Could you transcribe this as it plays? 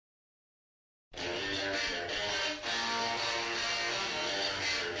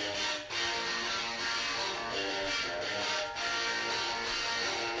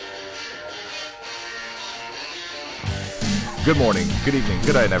Good morning, good evening,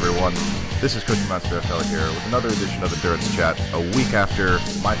 good night, everyone. This is Coach Master FL here with another edition of Endurance Chat. A week after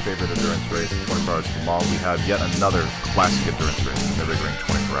my favorite endurance race, 24 Hours of Le Mans, we have yet another classic endurance race in the Ring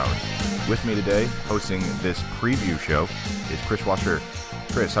 24 Hours. With me today, hosting this preview show, is Chris Washer.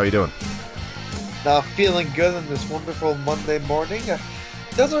 Chris, how you doing? Feeling good on this wonderful Monday morning. It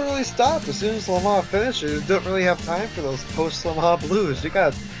doesn't really stop. As soon as Le Mans finishes, you don't really have time for those post-Le Mans blues. You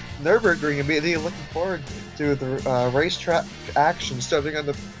got Nürburgring immediately looking forward to the racetrack action starting on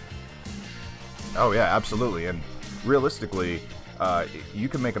the... Oh yeah, absolutely. And realistically, you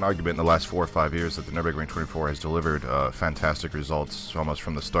can make an argument in the last 4 or 5 years that the Nürburgring 24 has delivered fantastic results almost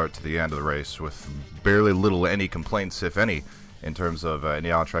from the start to the end of the race with barely any complaints, if any, in terms of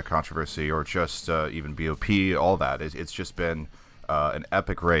any on-track controversy or just even BOP, all that. It's just been an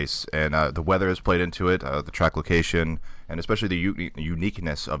epic race, and the weather has played into it, the track location, and especially the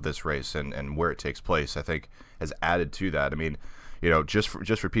uniqueness of this race and where it takes place, I think, has added to that. I mean, you know, just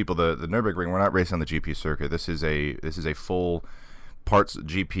for people, the Nürburgring, we're not racing on the GP circuit. This is a full parts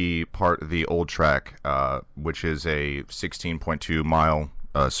GP, part of the old track, which is a 16.2 mile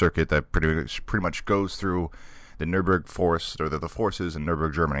circuit that pretty much goes through the Nürburgring Forest, or the forces in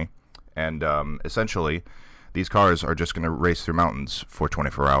Nürburgring, Germany, and essentially these cars are just going to race through mountains for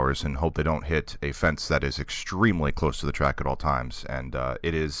 24 hours and hope they don't hit a fence that is extremely close to the track at all times. And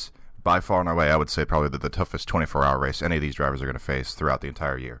it is by far and away, I would say, probably the toughest 24-hour race any of these drivers are going to face throughout the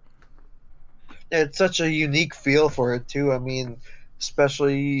entire year. It's such a unique feel for it, too. I mean,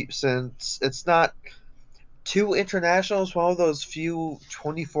 especially since it's not too international. It's one of those few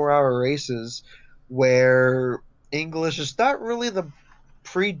 24-hour races where English is not really the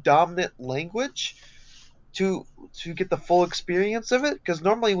predominant language to get the full experience of it, because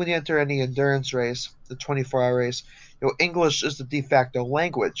normally when you enter any endurance race, the 24-hour race, English is the de facto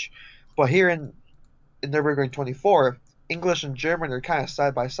language. But here in Nürburgring 24, English and German are kind of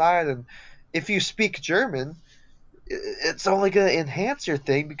side by side, and if you speak German, it's only going to enhance your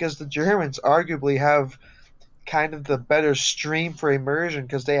thing, because the Germans arguably have kind of the better stream for immersion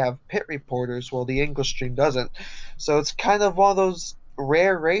because they have pit reporters, while the English stream doesn't. So it's kind of one of those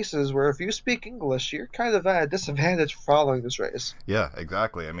rare races where if you speak English, you're kind of at a disadvantage following this race. Yeah,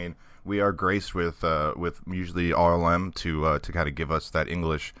 exactly. I mean, we are graced with usually RLM to kind of give us that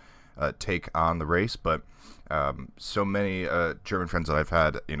English take on the race, but so many German friends that I've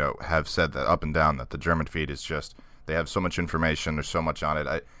had, have said that up and down that the German feed is just, they have so much information, there's so much on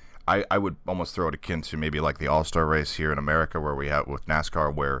it. I would almost throw it akin to maybe like the All-Star race here in America, where we have with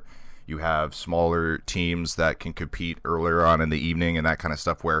NASCAR, where you have smaller teams that can compete earlier on in the evening and that kind of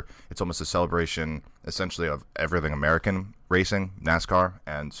stuff, where it's almost a celebration essentially of everything American racing, NASCAR.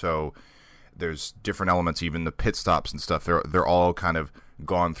 And so there's different elements, even the pit stops and stuff. They're all kind of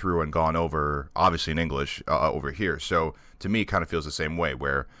gone through and gone over, obviously in English, over here. So to me, it kind of feels the same way,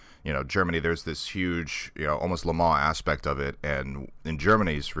 where Germany, there's this huge, almost Le Mans aspect of it, and in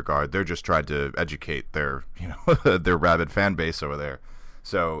Germany's regard, they're just trying to educate their, their rabid fan base over there.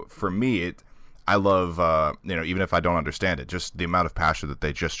 So for me, I love, even if I don't understand it, just the amount of passion that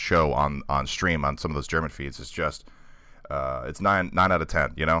they just show on stream on some of those German feeds is just, it's 9 out of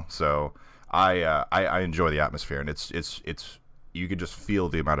 10, So I enjoy the atmosphere, and it's you can just feel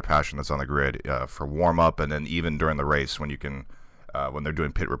the amount of passion that's on the grid for warm up, and then even during the race when you can. When they're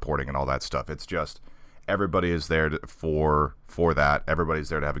doing pit reporting and all that stuff. It's just everybody is there for that. Everybody's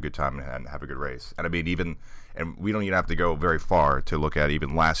there to have a good time and have a good race. And I mean, and we don't even have to go very far to look at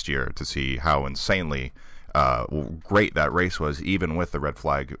even last year to see how insanely great that race was, even with the red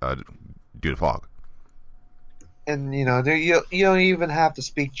flag due to fog. And you don't even have to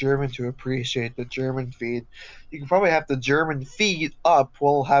speak German to appreciate the German feed. You can probably have the German feed up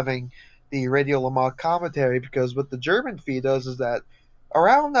while having the Radio Le Mans commentary, because what the German feed does is that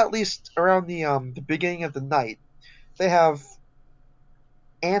around the beginning of the night, they have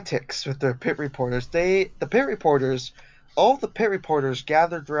antics with their pit reporters. All the pit reporters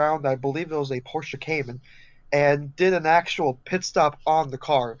gathered around, I believe it was a Porsche Cayman, and did an actual pit stop on the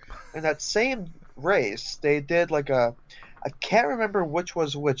car. In that same race, they did I can't remember which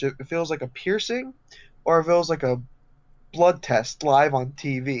was which, if it was like a piercing or if it was like a blood test live on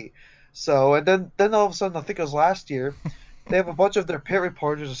TV. So, and then all of a sudden, I think it was last year, they have a bunch of their pit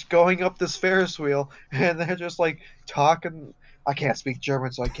reporters just going up this Ferris wheel, and they're just talking. I can't speak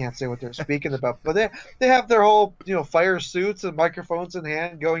German, so I can't say what they're speaking about. But they have their whole fire suits and microphones in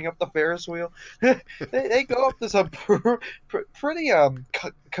hand going up the Ferris wheel. they go up this pretty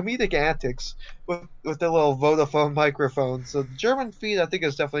comedic antics with their little Vodafone microphones. So the German feed, I think,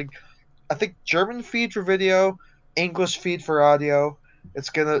 is definitely, German feed for video, English feed for audio. That's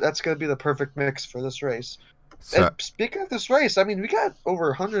gonna be the perfect mix for this race. So speaking of this race, I mean, we got over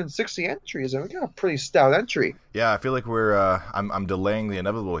 160 entries, and we got a pretty stout entry. yeah, I feel like we're I'm delaying the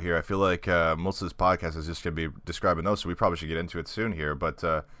inevitable here. I feel like most of this podcast is just going to be describing those, so we probably should get into it soon here. But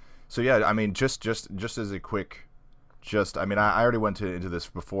so yeah, I mean, just as a quick, I mean, I already went into this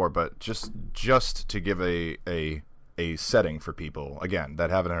before, but just to give a setting for people again that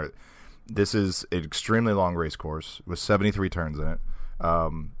haven't heard. This is an extremely long race course with 73 turns in it.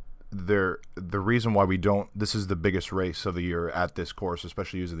 The reason why this is the biggest race of the year at this course,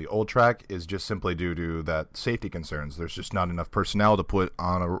 especially using the old track, is just simply due to that safety concerns. There's just not enough personnel to put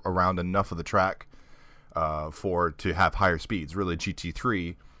on around enough of the track to have higher speeds. Really,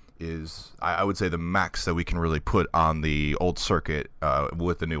 GT3 is, I would say, the max that we can really put on the old circuit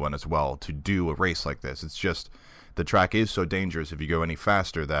with the new one as well to do a race like this. It's just the track is so dangerous if you go any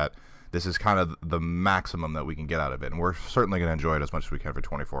faster that this is kind of the maximum that we can get out of it, and we're certainly going to enjoy it as much as we can for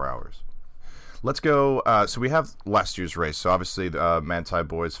 24 hours. Let's go. So we have last year's race. So obviously the Manti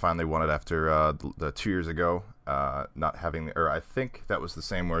boys finally won it after the 2 years ago not having, or I think that was the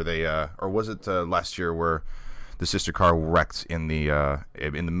same where they, or was it last year where the sister car wrecked in the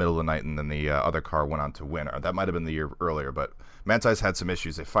middle of the night, and then the other car went on to win. Or that might have been the year earlier, but Manti's had some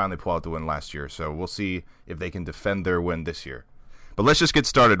issues. They finally pulled out the win last year, so we'll see if they can defend their win this year. But let's just get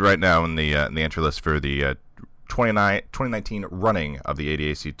started right now in the entry list for the 2019 running of the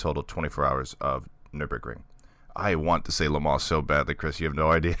ADAC Total 24 Hours of Nürburgring. I want to say Le Mans so badly, Chris. You have no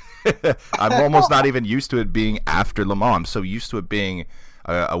idea. I'm almost not even used to it being after Le Mans. I'm so used to it being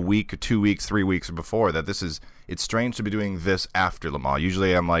a week, 2 weeks, 3 weeks before that. It's strange to be doing this after Le Mans.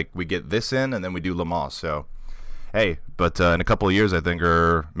 Usually I'm like, we get this in and then we do Le Mans. So, hey, but in a couple of years, I think,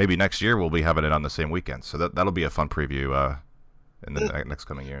 or maybe next year, we'll be having it on the same weekend. So that'll be a fun preview in the next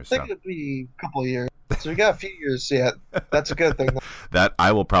coming years. I think it'll be a couple of years. So we got a few years yet. That's a good thing. That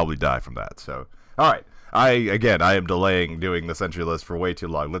I will probably die from that. So, all right. I am delaying doing this entry list for way too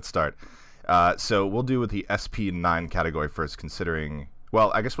long. Let's start. So we'll do with the SP9 category first, considering.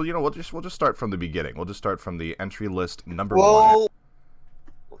 Well, I guess we'll just start from the beginning. We'll just start from the entry list number one.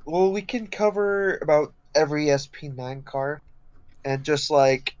 Well, we can cover about every SP9 car, and just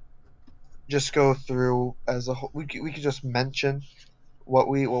go through as a whole. We could just mention what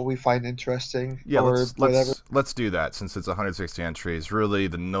we find interesting. Yeah, let's do that, since it's 160 entries. Really,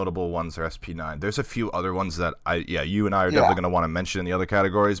 the notable ones are SP9. There's a few other ones that you and I are definitely going to want to mention in the other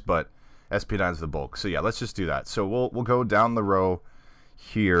categories, but SP9 is the bulk. So yeah, let's just do that. So we'll go down the row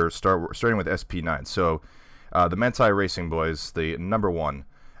here, starting with SP9. So the Manti Racing boys, the number one.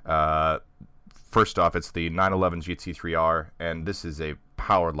 First off, it's the 911 GT3R, and this is a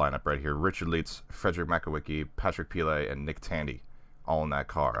powered lineup right here. Richard Lietz, Frederick Makowiecki, Patrick Pilet, and Nick Tandy, all in that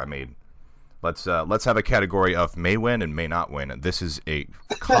car. I mean, let's have a category of may win and may not win. This is a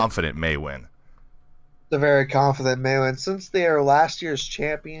confident may win. The very confident may win, since they are last year's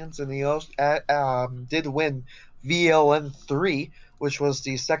champions, and they did win VLN 3, which was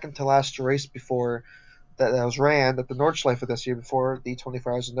the second to last race before that was ran at the Nordschleife this year before the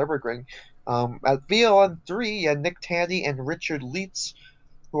 24 Hours of Nürburgring. At VLN 3, you had Nick Tandy and Richard Lietz,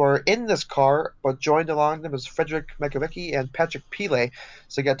 who are in this car, but joined along them is Frederick Makowiecki and Patrick Pilet.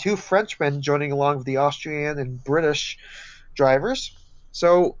 So you got two Frenchmen joining along with the Austrian and British drivers.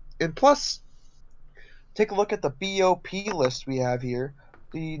 So, and plus, take a look at the BOP list we have here.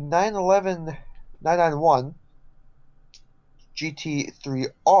 The 991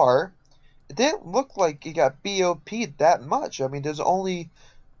 GT3R, it didn't look like it got BOP that much. I mean, there's only,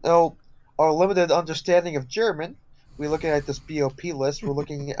 our limited understanding of German. We're looking at this BOP list. We're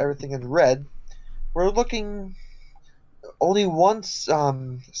looking at everything in red. We're looking, only one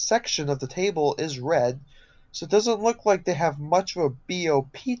section of the table is red, so it doesn't look like they have much of a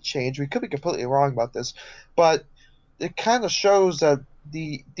BOP change. We could be completely wrong about this, but it kind of shows that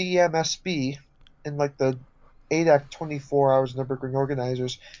the DMSB and the ADAC 24 Hours Nürburgring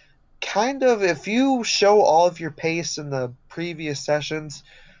organizers, kind of, if you show all of your pace in the previous sessions,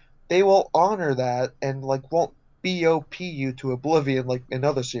 they will honor that and won't BOP you to oblivion like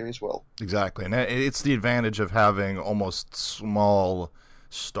another series will. Exactly, and it's the advantage of having almost small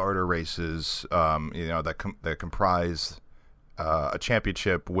starter races, that comprise a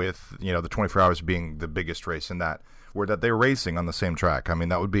championship, with the 24 Hours being the biggest race in that, where that they're racing on the same track. I mean,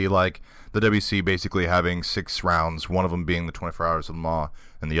 that would be like the WC basically having 6 rounds, one of them being the 24 Hours of Le Mans,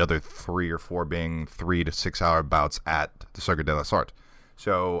 and the other 3 or 4 being 3 to 6 hour bouts at the Circuit de la Sarthe.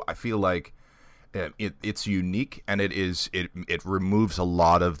 So I feel like it's unique, and it removes a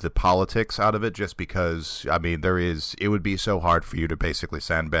lot of the politics out of it, just because, I mean, it would be so hard for you to basically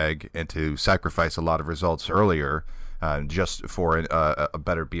sandbag and to sacrifice a lot of results earlier just for a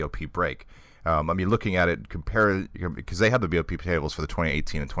better BOP break. I mean, looking at it, compare because they have the BOP tables for the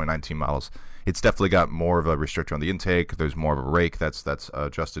 2018 and 2019 models. It's definitely got more of a restrictor on the intake. There's more of a rake that's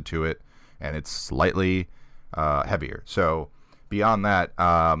adjusted to it, and it's slightly heavier. So beyond that,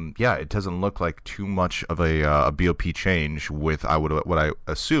 yeah, it doesn't look like too much of a BOP change. With what I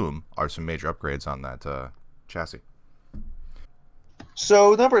assume are some major upgrades on that chassis.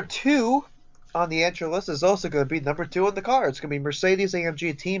 So number 2 on the entry list is also going to be number 2 in the car. It's going to be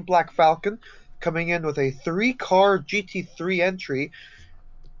Mercedes-AMG Team Black Falcon, coming in with a 3-car GT3 entry.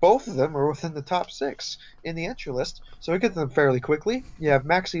 Both of them are within the top 6 in the entry list, so we get them fairly quickly. You have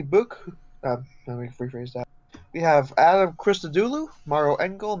Maxi Book. Let me rephrase that. We have Adam Christodoulou, Maro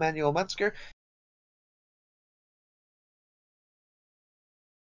Engel, Manuel Metzger.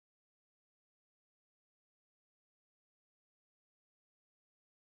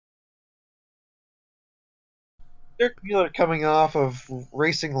 Dirk Mueller coming off of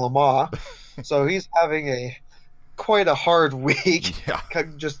racing Le Mans, so he's having quite a hard week. Yeah.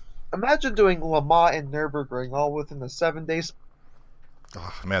 Just imagine doing Le Mans and Nürburgring all within the 7 days.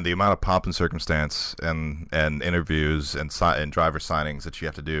 Oh, man, the amount of pomp and circumstance and interviews and driver signings that you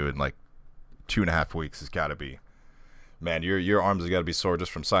have to do in like 2.5 weeks has got to be, man, your arms have got to be sore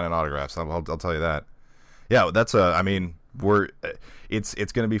just from signing autographs. I'll tell you that. Yeah, that's I mean, it's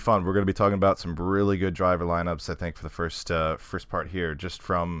going to be fun. We're going to be talking about some really good driver lineups, I think, for the first part here, just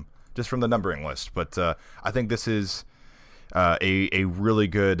from the numbering list. But I think this is a really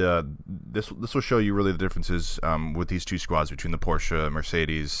good. This will show you really the differences with these two squads between the Porsche,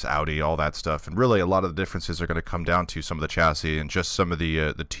 Mercedes, Audi, all that stuff, and really a lot of the differences are going to come down to some of the chassis and just some of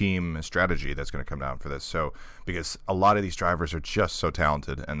the team strategy that's going to come down for this. So because a lot of these drivers are just so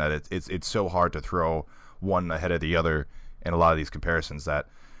talented, and that it's so hard to throw one ahead of the other in a lot of these comparisons, that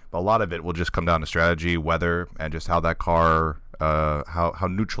a lot of it will just come down to strategy, weather, and just how that car, how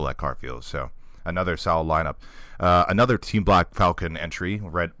neutral that car feels. So another solid lineup. Another Team Black Falcon entry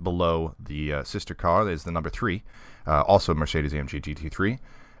right below the sister car is the number 3, also Mercedes-AMG GT3,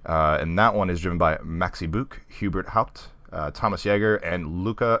 and that one is driven by Maxi Buch, Hubert Haupt, Thomas Jaeger, and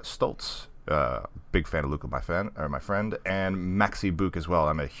Luca Stoltz. Big fan of Luca, my friend, and Maxi Buch as well.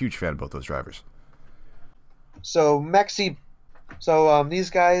 I'm a huge fan of both those drivers. So these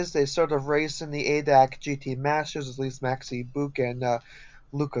guys, they sort of race in the ADAC GT Masters, at least Maxi Buch and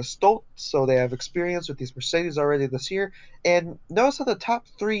Luca Stoltz, so they have experience with these Mercedes already this year. And notice that the top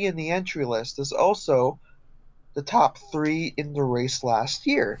 3 in the entry list is also the top 3 in the race last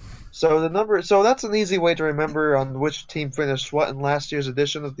year. So that's an easy way to remember on which team finished what in last year's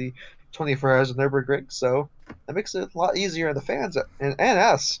edition of the 24 Hours of Nürburgring. So that makes it a lot easier on the fans and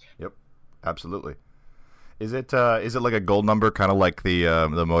us. Yep, absolutely. Is it like a gold number, kind of like the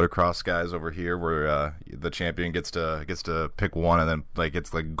motocross guys over here, where the champion gets to pick one and then like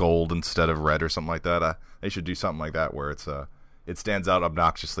it's like gold instead of red or something like that? They should do something like that where it stands out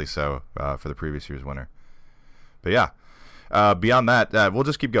obnoxiously so for the previous year's winner. But yeah, beyond that, we'll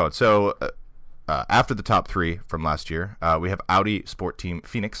just keep going. So after the top 3 from last year, we have Audi Sport Team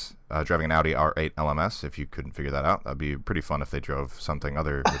Phoenix driving an Audi R8 LMS. If you couldn't figure that out, that'd be pretty fun if they drove something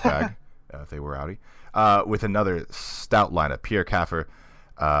other than WAG. If they were Audi. With another stout lineup: Pierre Caffer,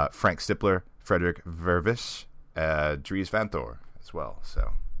 Frank Stippler, Frederick Vervis, Dries Vanthoor as well.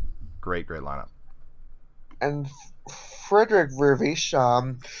 So, great lineup. And Frederick Vervis,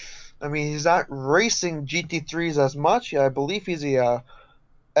 I mean, he's not racing GT3s as much. I believe he's a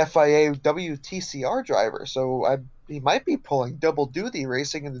FIA WTCR driver, so he might be pulling double duty,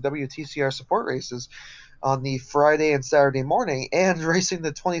 racing in the WTCR support races on the Friday and Saturday morning, and racing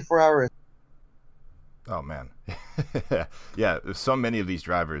the 24-hour. Oh man, yeah. So many of these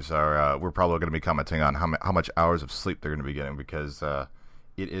drivers are. We're probably going to be commenting on how much hours of sleep they're going to be getting, because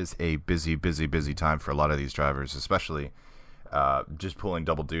it is a busy time for a lot of ththese drivers, especially just pulling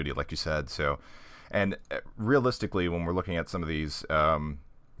double duty, like you said. So, and realistically, when we're looking at some of these,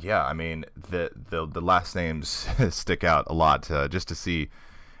 yeah, I mean the last names stick out a lot, just to see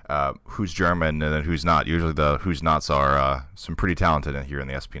who's German and then who's not. Usually the who's nots are some pretty talented in here in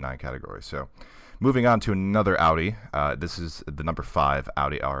the SP9 category. So. Moving on to another Audi. This is the number 5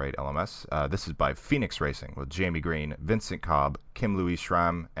 Audi R8 LMS. This is by Phoenix Racing with Jamie Green, Vincent Cobb, Kim Louis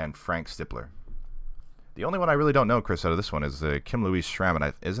Schramm, and Frank Stippler. The only one I really don't know, Chris, out of this one is Kim Louis Schramm.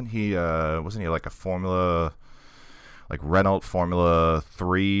 And wasn't he like a Renault Formula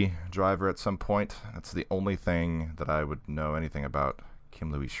 3 driver at some point? That's the only thing that I would know anything about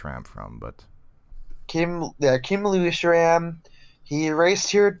Kim Louis Schramm from. But Kim Louis Schramm. He raced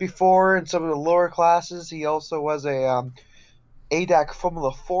here before in some of the lower classes. He also was a ADAC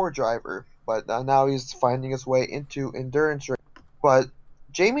Formula 4 driver, but now he's finding his way into endurance racing. But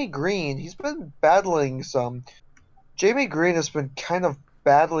Jamie Green, he's been battling some. Jamie Green has been kind of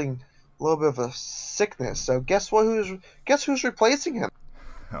battling a little bit of a sickness. So guess who's replacing him?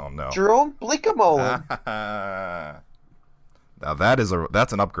 Oh no. Jerome Bleekemolen. Now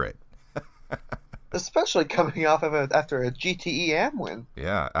that's an upgrade. Especially coming off of it after a GTE Am win.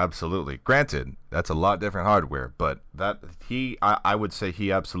 Yeah, absolutely. Granted, that's a lot different hardware, but I would say he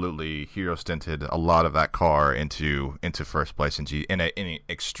absolutely hero stinted a lot of that car into first place in an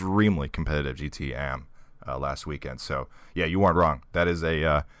extremely competitive GT Am last weekend. So yeah, you weren't wrong. That is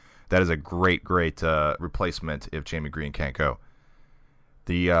a great replacement if Jamie Green can't go.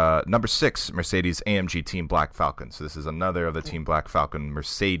 The number 6 Mercedes AMG Team Black Falcon. So this is another of the Team Black Falcon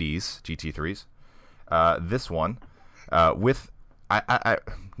Mercedes GT3s. This one, with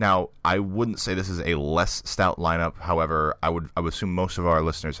now I wouldn't say this is a less stout lineup. However, I would assume most of our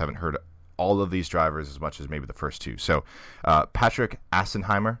listeners haven't heard all of these drivers as much as maybe the first two. So, Patrick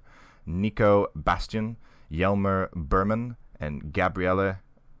Assenheimer, Nico Bastian, Yelmer Berman, and Gabriele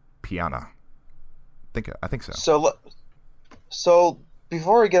Piana. I think so. So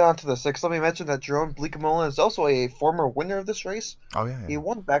before we get on to the 6, let me mention that Jerome Bleekemolen is also a former winner of this race. Oh yeah. He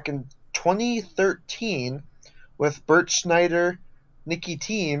won back in 2013 with Bert Schneider, Nicky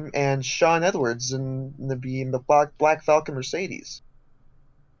Thiem, and Sean Edwards in the Black Falcon Mercedes.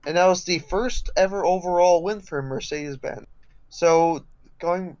 And that was the first ever overall win for Mercedes-Benz. So,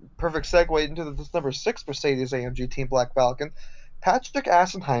 perfect segue into this number 6 Mercedes AMG Team Black Falcon, Patrick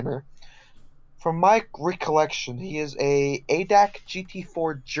Assenheimer. From my recollection, he is a ADAC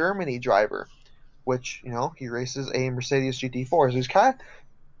GT4 Germany driver, which, he races a Mercedes GT4. So he's kind of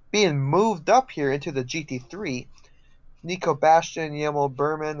being moved up here into the GT3. Nico Bastian, Yelmo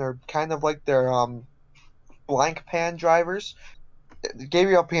Berman are kind of like their blank pan drivers.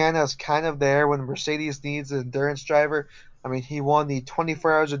 Gabriel Piana is kind of there when Mercedes needs an endurance driver. I mean, he won the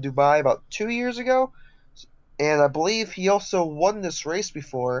 24 Hours of Dubai about 2 years ago, and I believe he also won this race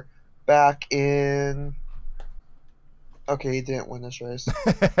before back in... Okay, he didn't win this race.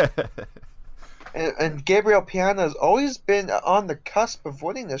 And Gabriel Piana has always been on the cusp of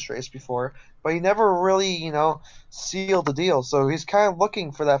winning this race before, but he never really, sealed the deal. So he's kind of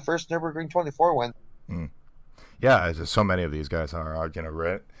looking for that first Nürburgring 24 win. Yeah, just so many of these guys are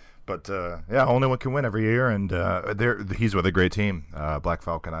right? But yeah, only one can win every year, and he's with a great team. Black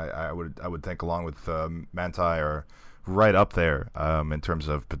Falcon, I would think, along with Manti, are right up there in terms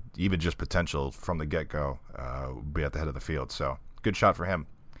of even just potential from the get-go. Be at the head of the field, so good shot for him.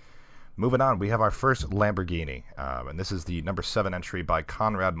 Moving on, we have our first Lamborghini, and this is the number 7 entry by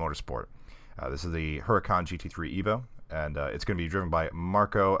Conrad Motorsport. This is the Huracan GT3 Evo, and it's going to be driven by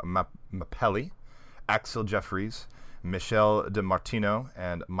Marco Mappelli, Axel Jeffries, Michel De Martino,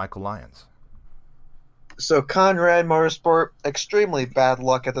 and Michael Lyons. So Conrad Motorsport, extremely bad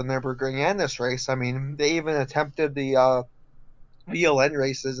luck at the Nürburgring and this race. I mean, they even attempted the VLN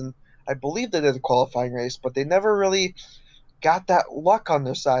races, and I believe they did a qualifying race, but they never really got that luck on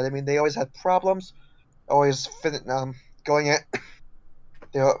their side. I mean, they always had problems, always going at.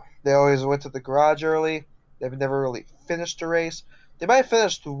 They always went to the garage early. They've never really finished a race. They might have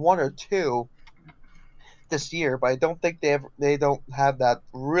finished 1 or 2 this year, but I don't think they don't have that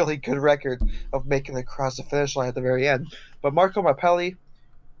really good record of making it across the finish line at the very end. But Marco Mappelli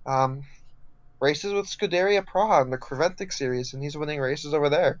races with Scuderia Praha in the Creventic series, and he's winning races over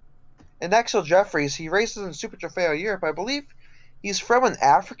there. And Axel Jeffries, he races in Super Trofeo Europe. I believe he's from an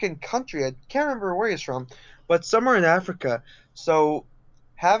African country. I can't remember where he's from, but somewhere in Africa. So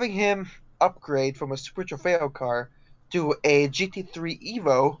having him upgrade from a Super Trofeo car to a GT3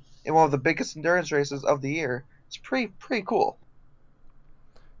 Evo in one of the biggest endurance races of the year, it's pretty cool.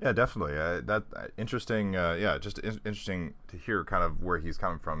 Yeah, definitely. Interesting. Just interesting to hear kind of where he's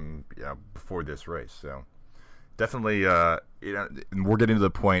coming from, before this race. So definitely, we're getting to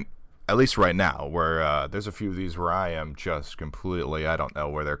the point, at least right now, where there's a few of these where I am just completely, I don't know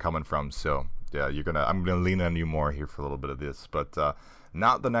where they're coming from. So yeah, I'm gonna lean on you more here for a little bit of this, but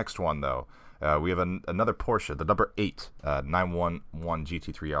not the next one though. We have another Porsche, the number 8 911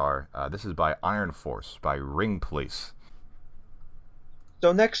 GT3R. This is by Iron Force, by Ring Police.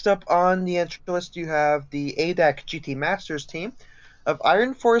 So next up on the entry list, you have the ADAC GT Masters team of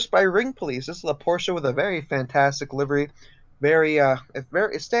Iron Force by Ring Police. This is a Porsche with a very fantastic livery.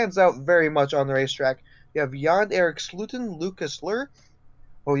 It stands out very much on the racetrack. You have Jan Erik Sluten, Lucas Lur.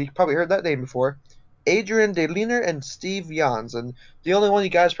 Well, you probably heard that name before. Adrian DeLiner and Steve Jans. And the only one you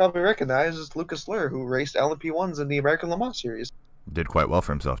guys probably recognize is Lucas Lur, who raced LMP1s in the American Le Mans series. Did quite well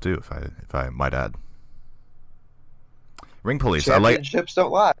for himself too, if I might add. Ring Police. Championships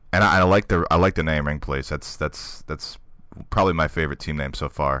don't lie. And I like the name Ring Police. That's probably my favorite team name so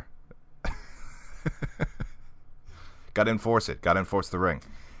far. Got to enforce it. Got to enforce the ring.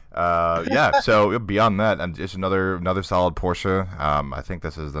 Yeah. So beyond that, and just another solid Porsche. I think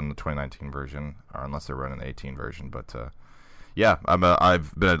this is then the 2019 version, or unless they're running the 18 version. But yeah,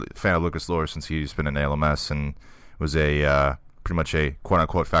 I've been a fan of Lucas Luhr since he's been in ALMS and was a pretty much a quote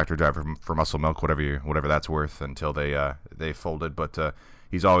unquote factory driver for Muscle Milk, whatever that's worth, until they folded. But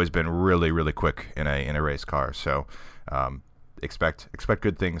he's always been really quick in a race car. So expect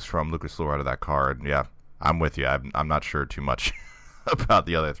good things from Lucas Luhr out of that car. And yeah, I'm with you. I'm not sure too much about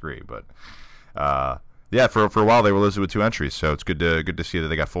the other three, but yeah, for a while they were listed with 2 entries, so it's good to see that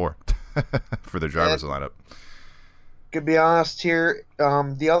they got 4 for their drivers lineup. To be honest here,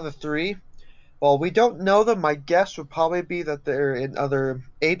 the other 3, well, we don't know them. My guess would probably be that they're in other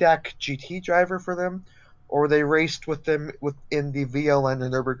ADAC GT driver for them, or they raced with them within the VLN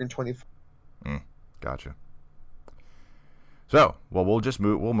and Nürburgring 24. Gotcha. So, well,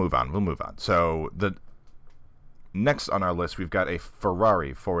 we'll move on. So the next on our list, we've got a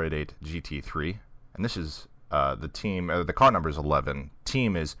Ferrari 488 GT3, and this is the team. The car number is 11.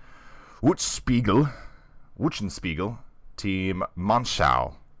 Team is Wuchtspiegel, Team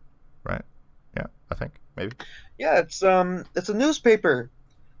Manschau, right? Yeah, I think maybe. Yeah, it's a newspaper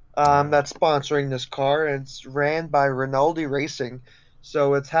that's sponsoring this car, and it's ran by Rinaldi Racing,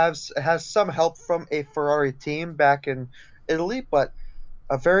 so it has some help from a Ferrari team back in Italy, but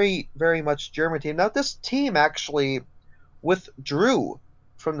a very, very much German team. Now, this team actually withdrew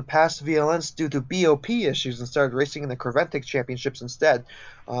from the past VLNs due to BOP issues and started racing in the Creventic Championships instead.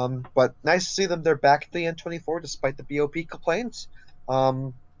 But nice to see them. They're back at the N24 despite the BOP complaints.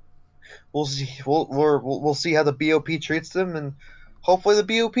 We'll see. We'll see how the BOP treats them, and hopefully the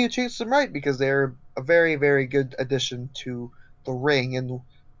BOP treats them right, because they're a very, very good addition to the ring.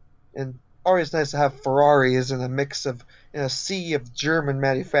 And always nice to have Ferraris in a sea of German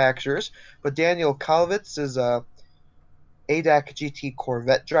manufacturers. But Daniel Kalvitz is a ADAC GT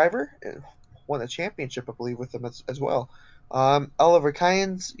Corvette driver, won a championship, I believe, with them as well. Oliver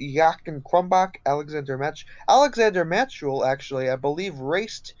Kynes, Jochen Krumbach, Alexander Matchul, actually, I believe,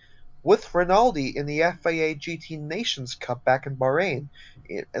 raced with Rinaldi in the FIA GT Nations Cup back in Bahrain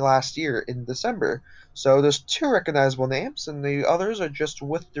last year in December. So there's 2 recognizable names, and the others are just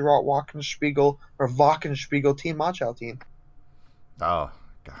with the Wachenspiegel Team Manschau team. Oh,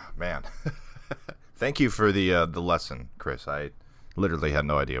 God, man. Thank you for the lesson, Chris. I literally had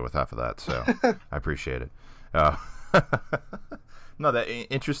no idea with half of that, so I appreciate it. No, that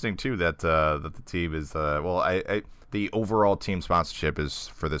interesting too that the team is the overall team sponsorship is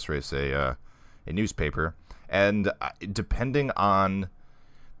for this race a newspaper, and depending on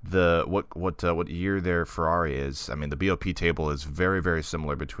what year their Ferrari is, I mean, the BOP table is very, very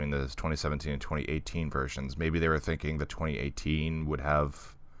similar between the 2017 and 2018 versions. Maybe they were thinking the 2018 would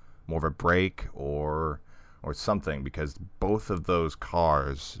have more of a break or something, because both of those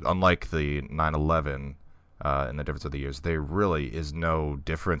cars, unlike the 911 in the difference of the years, there really is no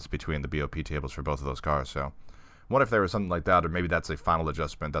difference between the BOP tables for both of those cars. So I wonder if there was something like that, or maybe that's a final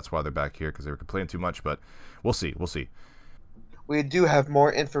adjustment. That's why they're back here, because they were complaining too much, but we'll see. We do have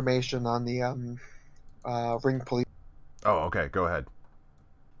more information on the ring police. Oh, okay. Go ahead.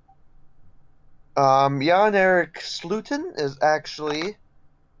 Jan-Erik Sluten is actually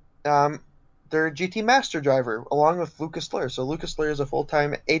their GT Master driver, along with Lucas Luhr. So Lucas Luhr is a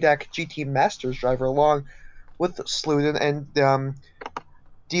full-time ADAC GT Masters driver, along with Sluten. And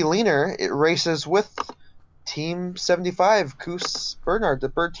D. Leaner, it races with Team 75, Koos Bernhard, the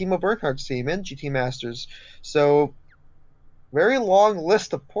Timo Bernhard's team in GT Masters. So very long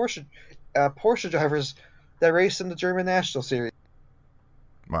list of Porsche drivers that race in the German National Series.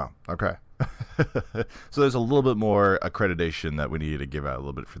 Wow. Okay. So there's a little bit more accreditation that we need to give out a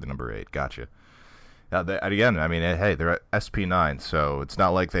little bit for the number 8. Gotcha. Now, again, I mean, hey, they're at SP9, so it's not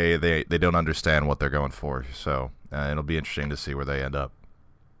like they don't understand what they're going for. So it'll be interesting to see where they end up.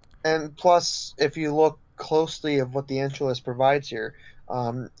 And plus, if you look closely of what the entry list provides here,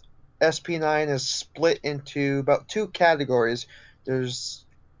 SP9 is split into about 2 categories. There's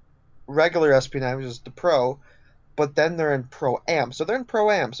regular SP9, which is the Pro, but then they're in Pro-Am. So they're in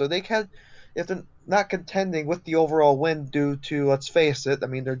Pro-Am. So they can, if they're not contending with the overall win due to, let's face it, I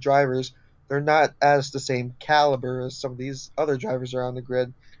mean, they're drivers. They're not as the same caliber as some of these other drivers are on the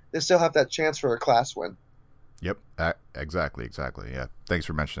grid. They still have that chance for a class win. Yep, exactly. Yeah, thanks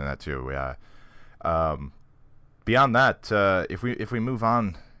for mentioning that too. Yeah. Beyond that, if we move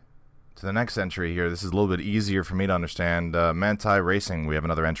on to the next entry here, this is a little bit easier for me to understand. Manthey Racing, we have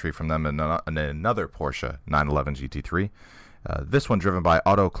another entry from them in another Porsche 911 GT3. This one driven by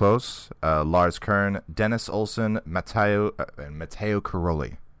Otto Kloos, Lars Kern, Dennis Olsen, and Matteo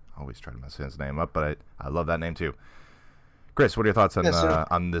Caroli. Always try to mess his name up, but I love that name too. Chris, what are your thoughts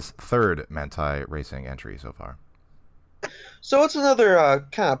on this third Manthey Racing entry so far? So it's another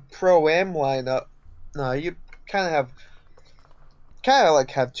kind of Pro-Am lineup. You kind of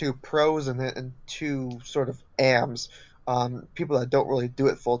have two pros and two sort of AMs. People that don't really do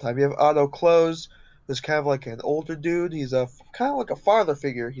it full time. You have Otto Kloos, who's kind of like an older dude. He's kind of like a father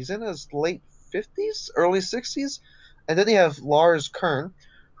figure. He's in his late 50s, early 60s. And then you have Lars Kern,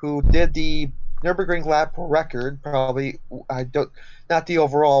 who did the Nürburgring lap record, probably not the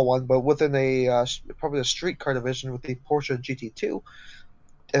overall one, but within probably the street car division with the Porsche GT2.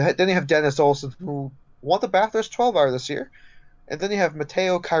 And then you have Dennis Olsen, who won the Bathurst 12-hour this year. And then you have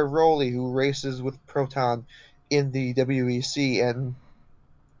Matteo Cairoli, who races with Proton in the WEC and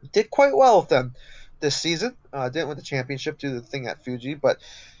did quite well with them this season. Didn't win the championship due to the thing at Fuji, but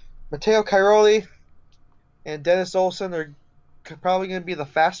Matteo Cairoli and Dennis Olsen are probably going to be the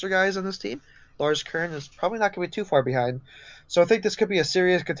faster guys on this team. Lars Kern is probably not going to be too far behind. So I think this could be a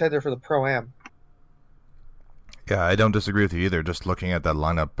serious contender for the Pro-Am. Yeah, I don't disagree with you either. Just looking at that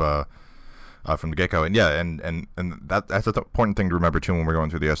lineup from the get-go, and that's an important thing to remember too when we're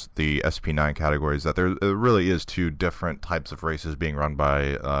going through the SP9 categories. That there really is two different types of races being run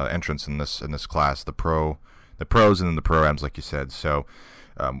by entrants in this class: the pros, and then the Pro-Ams, like you said. So,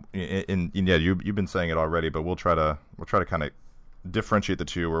 you've been saying it already, but we'll try to kind of differentiate the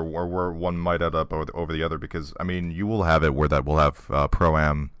two, or where one might add up over the other, because I mean you will have it where that we'll have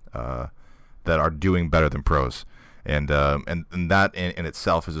Pro-Am that are doing better than pros. And that in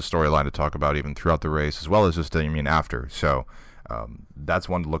itself is a storyline to talk about even throughout the race, as well as just after. So that's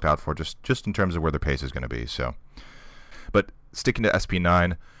one to look out for, just in terms of where the pace is going to be. So, but sticking to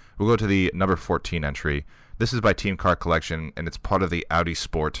SP9, we'll go to the number 14 entry. This is by Team Car Collection, and it's part of the Audi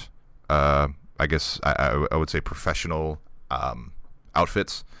Sport. I guess I would say professional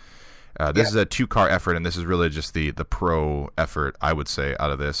outfits. This is a two-car effort, and this is really just the pro effort, I would say, out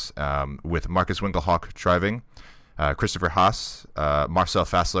of this, with Marcus Winkelhock driving. Christopher Haas, Marcel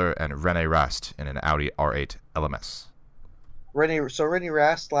Fassler, and René Rast in an Audi R8 LMS. René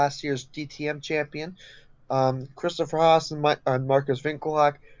Rast, last year's DTM champion. Christopher Haas and Marcus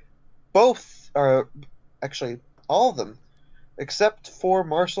Winkelhock, both are actually all of them, except for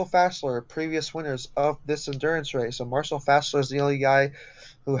Marcel Fassler, previous winners of this endurance race. So Marcel Fassler is the only guy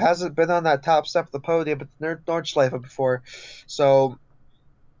who hasn't been on that top step of the podium at the Nordschleife before. So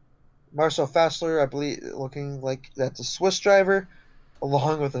Marcel Fassler, I believe, looking like that's a Swiss driver,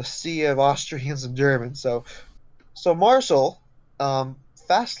 along with a sea of Austrians and Germans. So Marcel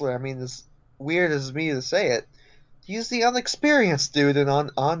Fassler, I mean, as weird as me to say it, he's the unexperienced dude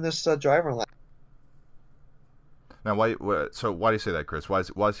on this driver line. Now, why do you say that, Chris? Why is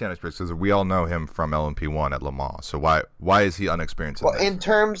he unexperienced? Because we all know him from LMP1 at Le Mans. So why is he unexperienced? In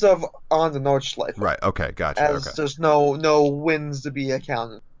terms of on the Nordschleife, right? Okay, gotcha. As there's no wins to be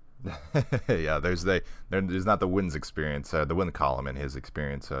accounted. Yeah, there's not the wins experience, the win column in his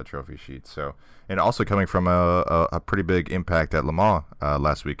experience trophy sheet. So, and also coming from a pretty big impact at Le Mans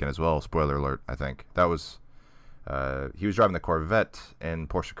last weekend as well. Spoiler alert! I think that was he was driving the Corvette in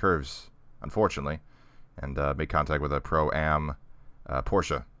Porsche Curves, unfortunately, and made contact with a Pro-Am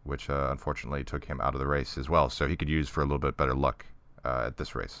Porsche, which unfortunately took him out of the race as well. So he could use for a little bit better luck at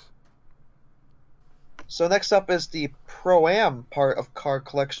this race. So next up is the Pro-Am part of Car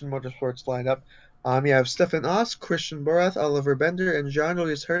Collection Motorsports lineup. You have Stefan Oss, Christian Borath, Oliver Bender, and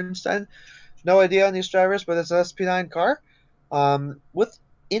Jean-Louis Herrenstein. No idea on these drivers, but it's an SP9 car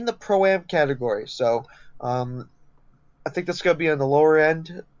in the Pro-Am category. So I think that's going to be on the lower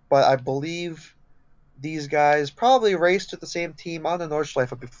end, but I believe these guys probably raced with the same team on the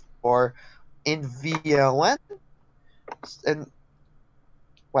Nordschleife before in VLN. And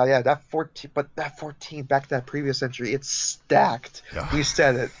well, yeah, that 14 back to that previous entry, it's stacked. Yeah. We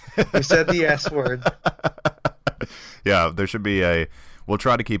said it. We said the S word. Yeah, there should be we'll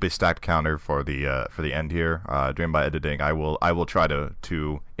try to keep a stacked counter for the end here. During my editing, I will try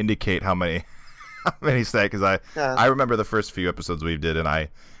to indicate how many stacked, because I remember the first few episodes we did, and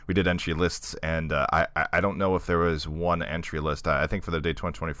we did entry lists, and I don't know if there was one entry list. I think for the day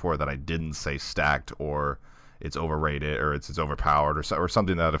 2024 that I didn't say stacked, or it's overrated, or it's overpowered, or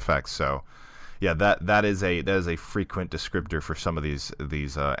something to that effect. So, yeah, that is a frequent descriptor for some of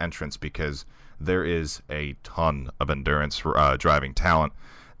these entrants, because there is a ton of endurance driving talent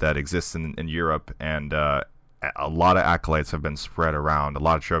that exists in Europe, and a lot of accolades have been spread around, a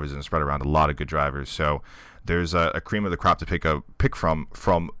lot of trophies have been spread around, a lot of good drivers. So there's a cream of the crop to pick from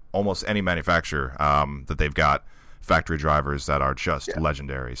almost any manufacturer that they've got factory drivers that are just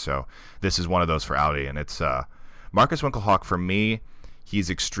legendary. So this is one of those for Audi, and it's Marcus Winkelhock for me. He's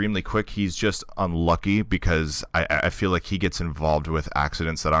extremely quick. He's just unlucky because I feel like he gets involved with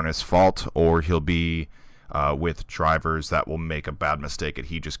accidents that aren't his fault, or he'll be with drivers that will make a bad mistake and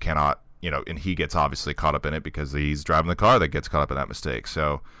he just cannot, and he gets obviously caught up in it because he's driving the car that gets caught up in that mistake.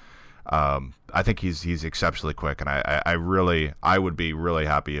 So I think he's exceptionally quick, and I would be really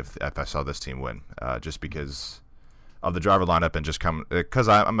happy if I saw this team win, just because of the driver lineup and just because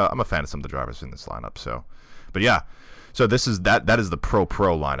I'm a fan of some of the drivers in this lineup. So, but yeah. So that is the pro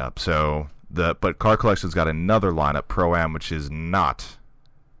lineup. So but Car Collection's got another lineup, Pro-Am, which is not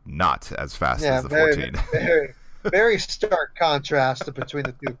as fast as the 14. Very stark contrast between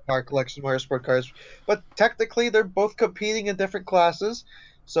the two Car Collection Motorsport cars. But technically, they're both competing in different classes,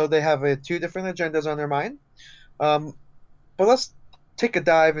 so they have two different agendas on their mind. But let's take a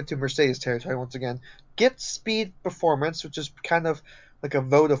dive into Mercedes territory once again. Get Speed Performance, which is kind of like a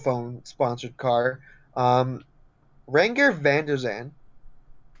Vodafone sponsored car. Renger van der Zand,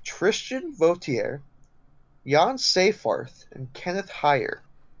 Tristan Vautier, Jan Seyfarth, and Kenneth Heyer.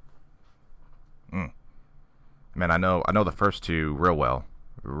 Man, I know the first two real well.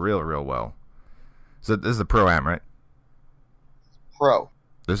 Real well. So this is the Pro-Am, right? Pro.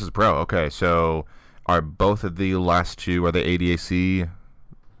 This is Pro. Okay, so are both of the last two, are they ADAC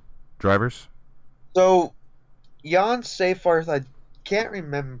drivers? So Jan Seyfarth, I can't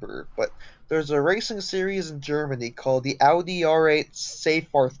remember, but there's a racing series in Germany called the Audi R8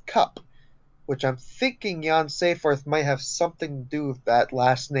 Seyfarth Cup, which I'm thinking Jan Seyfarth might have something to do with that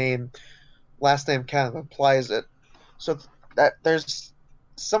last name. Last name kind of implies it. So that there's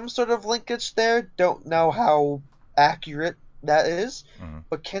some sort of linkage there. Don't know how accurate that is. Mm-hmm.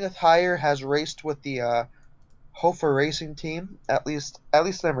 But Kenneth Heyer has raced with the Hofer Racing team, at least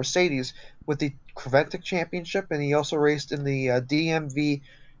the Mercedes, with the Creventic Championship, and he also raced in the DMV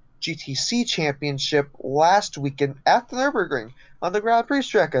GTC Championship last weekend at the Nürburgring on the Grand Prix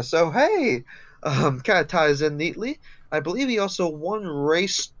Strecke. So, hey, kind of ties in neatly. I believe he also won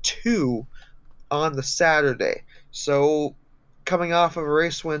race 2 on the Saturday. So, coming off of a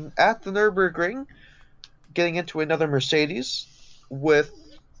race win at the Nürburgring, getting into another Mercedes with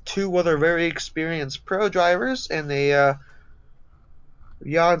two other very experienced pro drivers and a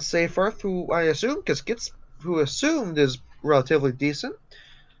Jan Seyfarth, who I assume, who assumed is relatively decent.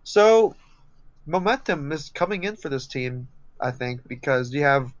 So, momentum is coming in for this team, I think, because you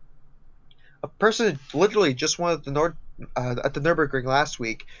have a person who literally just won at the Nürburgring last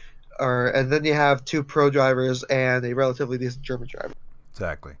week, and then you have two pro drivers and a relatively decent German driver.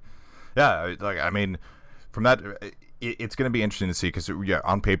 Exactly. Yeah, from that, it's going to be interesting to see because,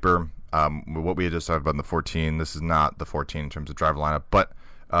 on paper, what we had just talked about in the 14, this is not the 14 in terms of driver lineup, but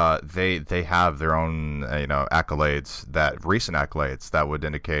they have their own recent accolades that would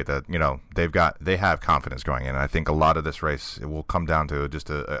indicate that they have confidence going in. And I think a lot of this race will come down to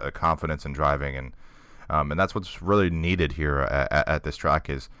just a confidence in driving, and that's what's really needed here at this track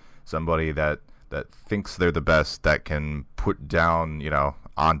is somebody that thinks they're the best, that can put down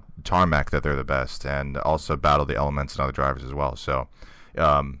on tarmac that they're the best, and also battle the elements and other drivers as well. So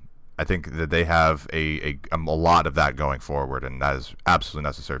I think that they have a lot of that going forward, and that is absolutely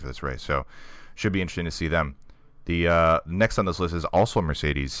necessary for this race. So should be interesting to see them. The next on this list is also a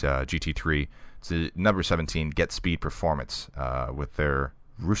Mercedes GT3. It's a number 17 Get Speed Performance with their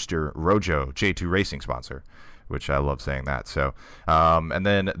Rooster Rojo J2 Racing sponsor, which I love saying that. So, and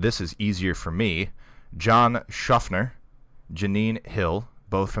then this is easier for me. John Schaffner, Janine Hill,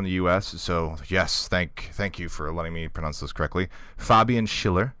 both from the U.S. So yes, thank you for letting me pronounce this correctly. Fabian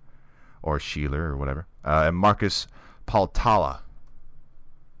Schiller, or Schiller, or whatever, and Marcus Paltala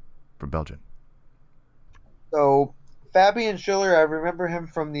from Belgium. So Fabian Schiller, I remember him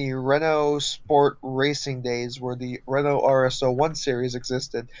from the Renault Sport Racing days where the Renault RSO1 series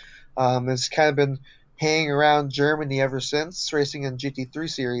existed. Has kind of been hanging around Germany ever since, racing in GT3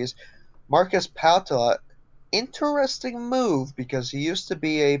 series. Marcus Paltala, interesting move because he used to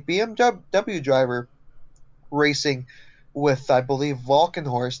be a BMW driver racing with, I believe,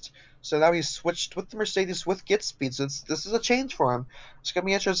 Valkenhorst. So now he's switched with the Mercedes with Get Speed. So this is a change for him. It's going to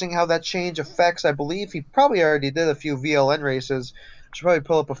be interesting how that change affects. I believe he probably already did a few VLN races. Should probably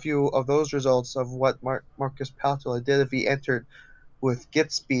pull up a few of those results of what Marcus Paltala did if he entered with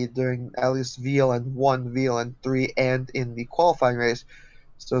Get Speed during at least VLN 1, VLN 3, and in the qualifying race.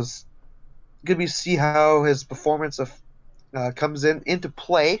 So it's going to be see how his performance comes into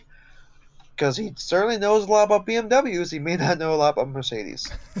play, because he certainly knows a lot about BMWs. He may not know a lot about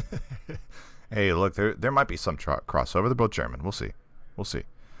Mercedes. Hey, look, there might be some crossover. They're both German. We'll see.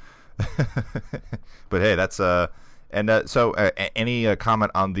 But hey, that's And any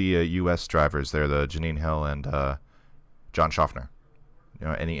comment on the U.S. drivers there, the Janine Hill and John Schaffner?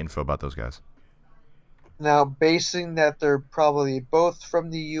 Any info about those guys? Now, basing that they're probably both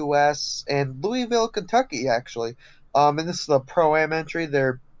from the U.S. and Louisville, Kentucky, actually. And this is a pro-am entry.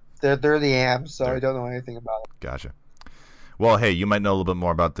 They're the AMs, so I don't know anything about it. Gotcha. Well, hey, you might know a little bit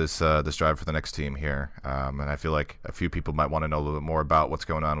more about this driver for the next team here, and I feel like a few people might want to know a little bit more about what's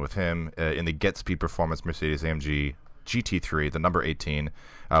going on with him in the Get Speed Performance Mercedes-AMG GT3, the number 18.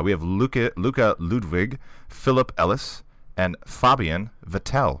 We have Luca Ludwig, Philip Ellis, and Fabian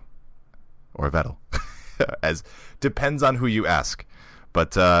Vettel, or Vettel, as depends on who you ask.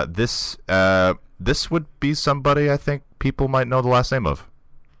 But this would be somebody I think people might know the last name of.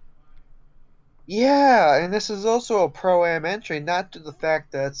 Yeah, and this is also a pro-am entry, not to the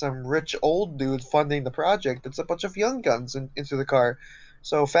fact that some rich old dude funding the project. It's a bunch of young guns into the car.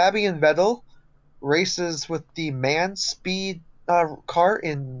 So Fabian Vettel races with the Man Speed car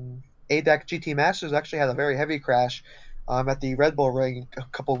in ADAC GT Masters. Actually had a very heavy crash at the Red Bull Ring a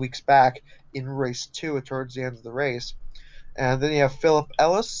couple weeks back in race 2 towards the end of the race. And then you have Philip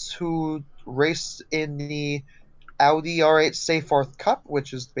Ellis, who raced in the Audi R8 Seyfarth Cup,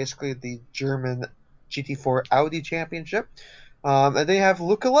 which is basically the German GT4 Audi Championship. And then you have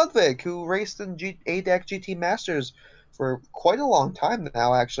Luca Ludwig, who raced in ADAC GT Masters for quite a long time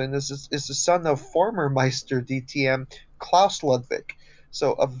now, actually. And this is the son of former Meister DTM Klaus Ludwig.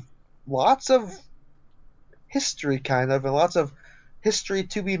 So lots of history, and lots of history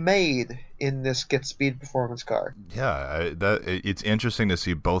to be made in this Get Speed performance car. Yeah, it's interesting to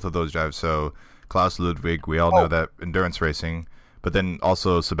see both of those drives. So Klaus Ludwig, we all know that endurance racing, but then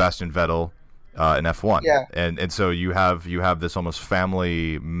also Sebastian Vettel in F1. Yeah. And so you have this almost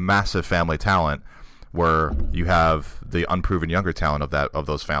massive family talent, where you have the unproven younger talent of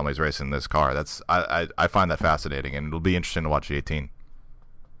those families racing this car. I find that fascinating, and it'll be interesting to watch the 18.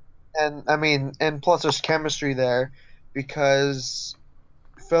 And plus there's chemistry there, because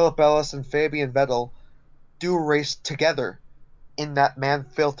Philip Ellis and Fabian Vettel do race together in that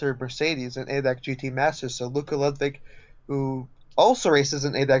man-filtered Mercedes in ADAC GT Masters. So Luca Ludwig, who also races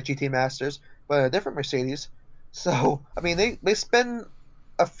in ADAC GT Masters, but in a different Mercedes. So they spend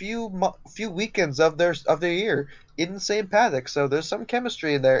a few weekends of their year in the same paddock. So there's some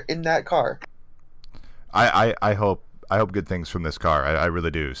chemistry there in that car. I hope good things from this car. I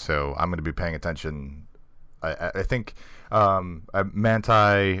really do. So I'm going to be paying attention. I think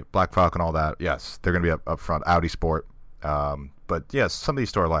Manthey, Black Falcon, all that. Yes, they're going to be up front. Audi Sport. But yes, some of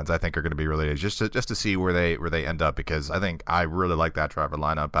these storylines I think are going to be related just to see where they end up, because I really like that driver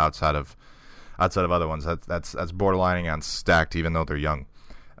lineup outside of other ones. That's borderlining on stacked, even though they're young.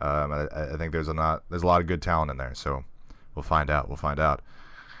 I think there's a lot of good talent in there. So we'll find out.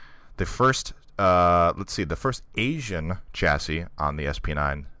 The first the first Asian chassis on the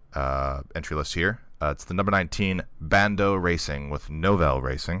SP9 entry list here. It's the number 19 Bando Racing with Novell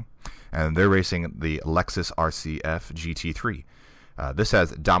Racing, and they're racing the Lexus RCF GT3. This has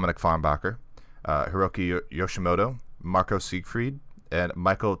Dominic Farnbacher, Hiroki Yoshimoto, Marco Siegfried, and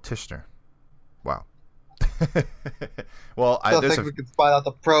Michael Tischner. Wow. Well, I think we can find out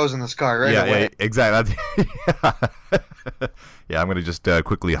the pros in this car right away. Yeah, exactly. Yeah, I'm going to just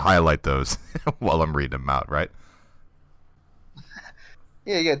quickly highlight those while I'm reading them out, right?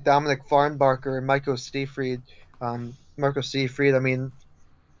 Yeah, you got Dominic Farnbacher and Marco Siegfried. Marco Siegfried,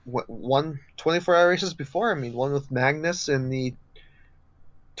 won 24-hour races before. One with Magnus in the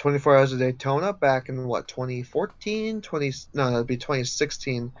 24 Hours of Daytona back in 2014? That'd be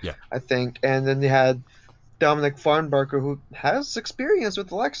 2016, yeah, I think. And then they had Dominic Farnbacher, who has experience with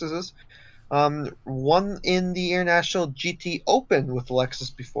the Lexuses. Won in the International GT Open with the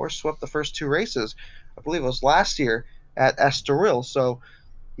Lexus before, swept the first 2 races. I believe it was last year at Estoril. So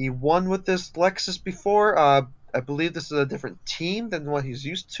he won with this Lexus before. I believe this is a different team than what he's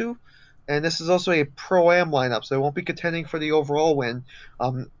used to. And this is also a Pro-Am lineup, so it won't be contending for the overall win.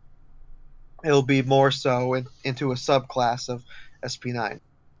 It'll be more so into a subclass of SP9.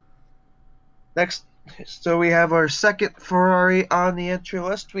 Next, so we have our second Ferrari on the entry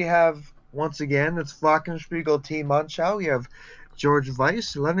list. We have, once again, it's Glockenspiegel Team Munchau. We have George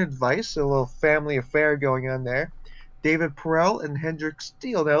Weiss, Leonard Weiss, a little family affair going on there. David Perel and Hendrik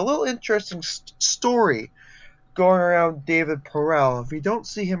Steele. Now, a little interesting story going around David Perel. If you don't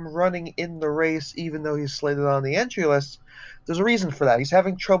see him running in the race, even though he's slated on the entry list, there's a reason for that. He's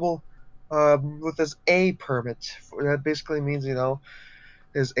having trouble with his A permit. That basically means,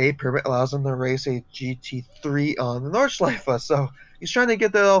 his A permit allows him to race a GT3 on the Nordschleife. So he's trying to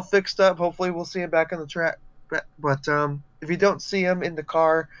get that all fixed up. Hopefully we'll see him back on the track. But if you don't see him in the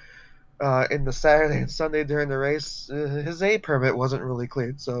car, in the Saturday and Sunday during the race, his A permit wasn't really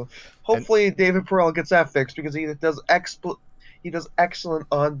cleared. So And hopefully David Perel gets that fixed because he does excellent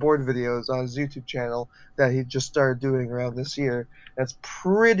onboard videos on his YouTube channel that he just started doing around this year. That's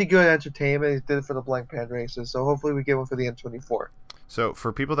pretty good entertainment. He did it for the blank pan races, so hopefully we get one for the N24. so,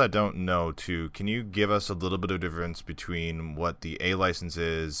 for people that don't know, too, can you give us a little bit of difference between what the A license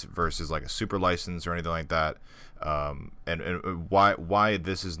is versus like a super license or anything like that, and why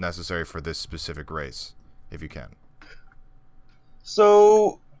this is necessary for this specific race, if you can?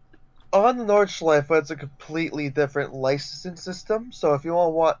 So on the Nordschleife, it's a completely different licensing system. So if you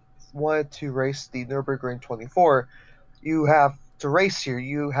wanted to race the Nürburgring 24, you have to race here.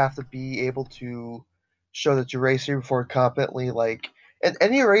 You have to be able to show that you race here before competently. And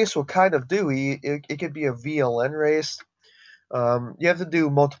any race will kind of do. It could be a VLN race. You have to do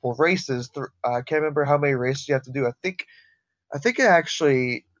multiple races. I can't remember how many races you have to do. I think it's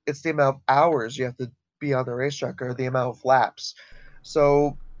the amount of hours you have to be on the racetrack or the amount of laps.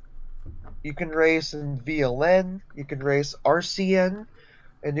 So you can race in VLN, you can race RCN,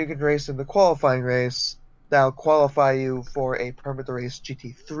 and you can race in the qualifying race. That'll qualify you for a permit to race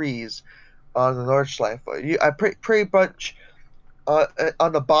GT3s on the Nordschleife. I pretty much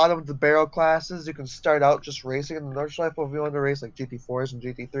on the bottom of the barrel classes, you can start out just racing in the Nordschleife. If you want to race like GT4s and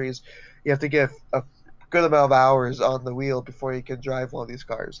GT3s, you have to get a good amount of hours on the wheel before you can drive one of these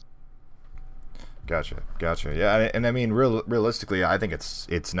cars. Gotcha. Yeah, and I mean, realistically, I think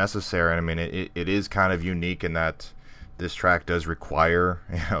it's necessary. And I mean, it is kind of unique in that this track does require,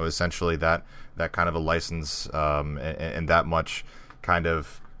 essentially that kind of a license, and that much kind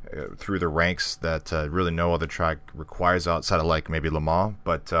of through the ranks that really no other track requires outside of like maybe Le Mans.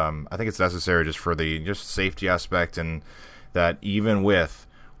 But I think it's necessary just for the just safety aspect, and that even with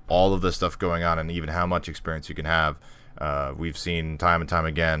all of the stuff going on and even how much experience you can have, we've seen time and time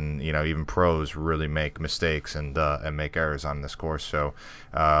again, even pros really make mistakes and make errors on this course. So,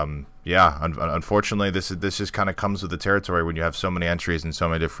 unfortunately, this just kind of comes with the territory when you have so many entries and so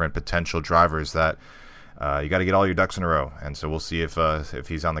many different potential drivers that you got to get all your ducks in a row. And so we'll see if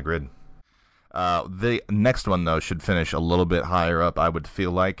he's on the grid. The next one, though, should finish a little bit higher up, I would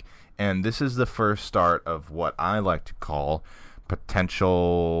feel like. And this is the first start of what I like to call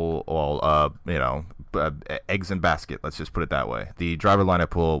potential, eggs in basket. Let's just put it that way. The driver lineup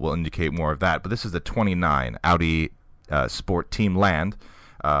pool will indicate more of that. But this is the 29 Audi Sport Team Land.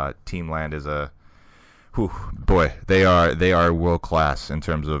 Team Land is they are world class in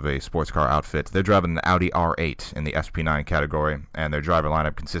terms of a sports car outfit. They're driving an Audi R8 in the SP9 category, and their driver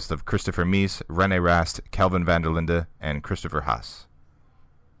lineup consists of Christopher Mies, Rene Rast, Kelvin van der Linde, and Christopher Haas.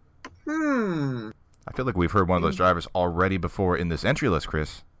 I feel like we've heard one of those drivers already before in this entry list,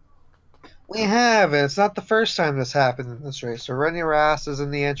 Chris. We have, and it's not the first time this happened in this race. So Rene Rast is in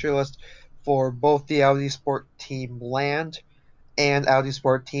the entry list for both the Audi Sport Team Land and Audi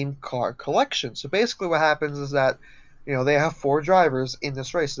Sport Team Car Collection. So basically what happens is that, they have 4 drivers in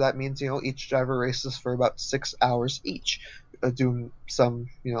this race. So that means, each driver races for about 6 hours each, doing some,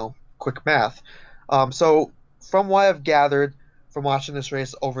 quick math. So from what I've gathered from watching this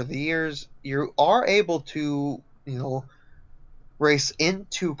race over the years, you are able to, race in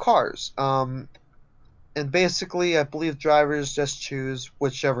 2 cars. And basically, I believe drivers just choose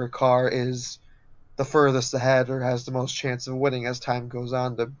whichever car is the furthest ahead or has the most chance of winning as time goes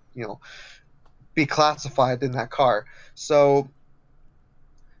on to, be classified in that car. So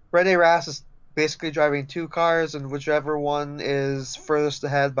Rene Rast is basically driving 2 cars, and whichever one is furthest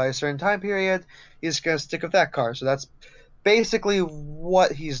ahead by a certain time period, he's going to stick with that car. So that's basically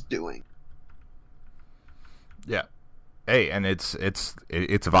what he's doing. Yeah. Hey, and it's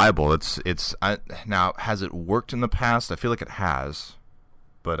viable. Now, has it worked in the past? I feel like it has,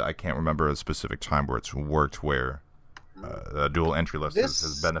 but I can't remember a specific time where it's worked where a dual entry list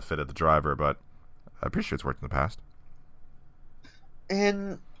has benefited the driver, but I'm pretty sure it's worked in the past.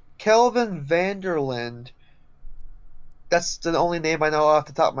 And Kelvin van der Linde, that's the only name I know off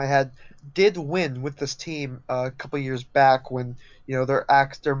the top of my head, did win with this team a couple years back when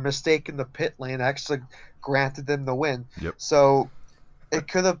their mistake in the pit lane actually granted them the win. Yep. So it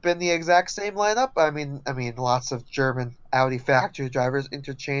could have been the exact same lineup. I mean, lots of German Audi factory drivers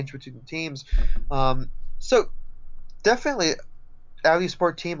interchange between the teams. So definitely Audi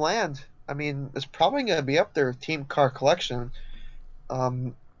Sport Team Land. I mean, it's probably going to be up there with Team Car Collection.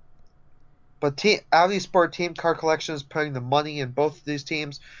 But Audi Sport Team Car Collection is putting the money in both of these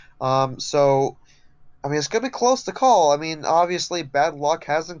teams. So, I mean, it's going to be close to call. I mean, obviously, bad luck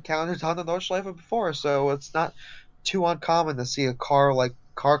has encountered on the Nordschleife before, so it's not too uncommon to see a car like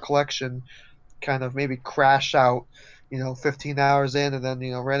Car Collection kind of maybe crash out 15 hours in, and then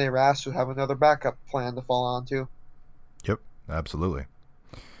Rene Rast would have another backup plan to fall onto. Yep, absolutely.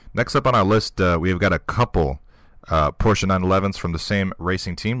 Next up on our list, we've got a couple Porsche 911s from the same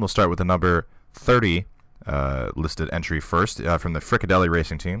racing team. We'll start with the number 30 listed entry first from the Fricadelli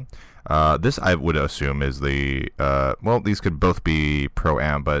racing team. This I would assume is the these could both be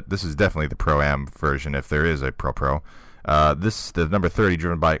Pro-Am, but this is definitely the Pro-Am version if there is a Pro. The number 30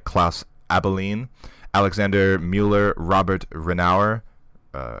 driven by Klaus Abelin, Alexander Mueller, Robert Renauer,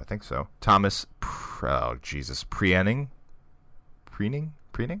 I think so, Thomas Preening.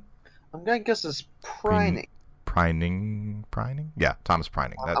 I'm gonna guess it's Prining. Prining? Yeah, Thomas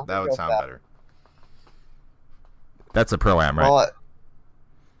Prining. That would sound better. That's a Pro-Am, right? Well,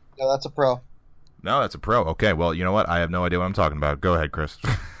 no, that's a Pro. No, that's a Pro. Okay, well, you know what? I have no idea what I'm talking about. Go ahead, Chris.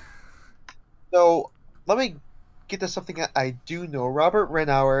 So, let me get to something that I do know. Robert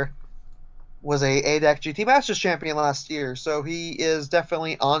Renauer was a ADAC GT Masters champion last year, so he is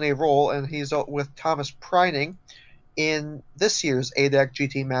definitely on a roll, and he's with Thomas Prining in this year's ADAC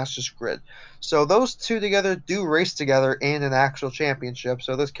GT Masters grid. So those two together do race together in an actual championship,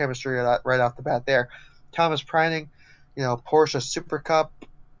 so there's chemistry right off the bat there. Thomas Prining, Porsche Super Cup,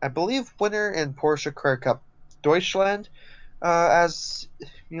 I believe winner in Porsche Career Cup Deutschland, as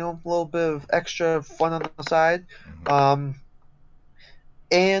a little bit of extra fun on the side.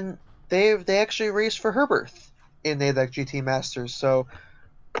 And they actually raced for Herberth in ADAC GT Masters, so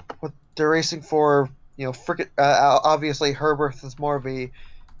what they're racing for, obviously Herberth is more of a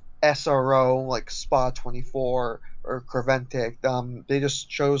SRO like Spa 24 or Creventic. They just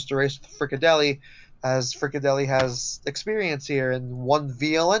chose to race with Fricadelli, as Fricadelli has experience here and won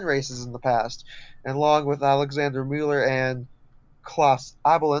VLN races in the past, and along with Alexander Mueller and Klaus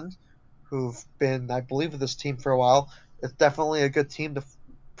Abelin, who've been, I believe, with this team for a while. It's definitely a good team to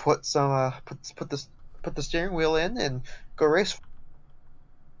put the steering wheel in and go race.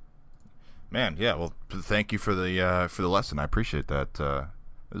 Man, yeah. Well, thank you for the lesson. I appreciate that.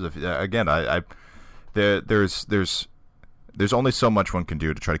 Again, there's only so much one can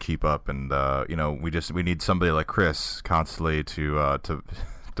do to try to keep up, and we need somebody like Chris constantly to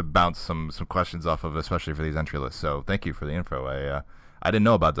bounce some questions off of, especially for these entry lists. So thank you for the info. I didn't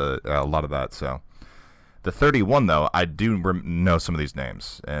know about a lot of that. So the 31 though, I do know some of these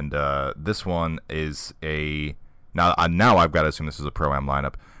names, and this one is now I've got to assume this is a Pro-Am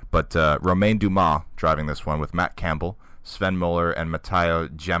lineup. But Romain Dumas driving this one with Matt Campbell, Sven Muller, and Matteo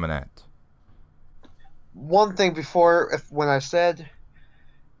Jaminet. One thing before, when I said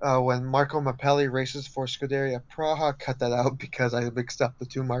when Marco Mappelli races for Scuderia Praha, cut that out because I mixed up the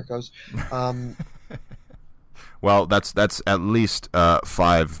two Marcos. Well, that's at least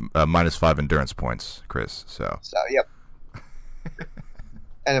minus 5 endurance points, Chris. So yep.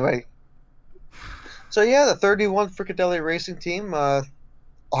 Anyway, so yeah, the 31 Fricadelli Racing Team.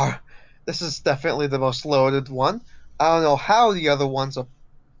 This is definitely the most loaded one. I don't know how the other one's a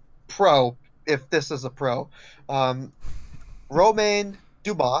Pro, if this is a Pro. Romain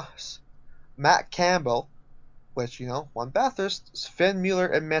Dumas, Matt Campbell, which, won Bathurst, Sven Mueller,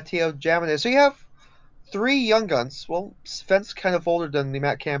 and Matteo Jaminet. So you have 3 young guns. Well, Sven's kind of older than the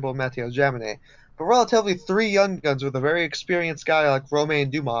Matt Campbell and Matteo Jaminet, but relatively 3 young guns with a very experienced guy like Romain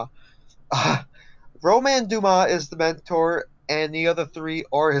Dumas. Romain Dumas is the mentor, and the other 3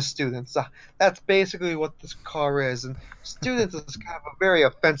 are his students. That's basically what this car is. And students is kind of a very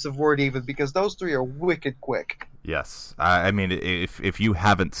offensive word even, because those 3 are wicked quick. Yes. I mean, if you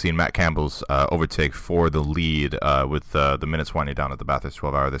haven't seen Matt Campbell's overtake for the lead with the minutes winding down at the Bathurst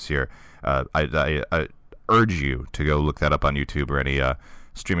 12 Hour this year, I urge you to go look that up on YouTube or any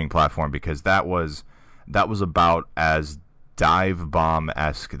streaming platform, because that was about as dive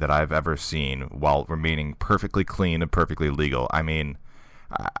bomb-esque that I've ever seen, while remaining perfectly clean and perfectly legal. I mean,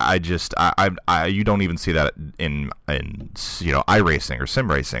 you don't even see that in iRacing or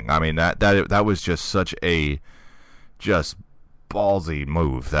sim racing. I mean, that was just such a ballsy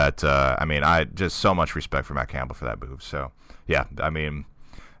move that I just so much respect for Matt Campbell for that move. So yeah, I mean,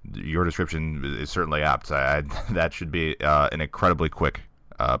 your description is certainly apt. That should be an incredibly quick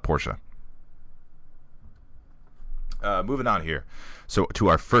Porsche. Moving on here, so to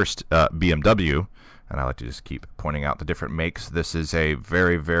our first BMW, and I like to just keep pointing out the different makes. This is a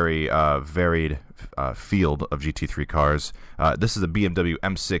very, very varied field of GT3 cars. This is a BMW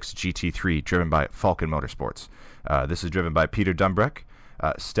M6 GT3 driven by Falken Motorsports. This is driven by Peter Dumbreck,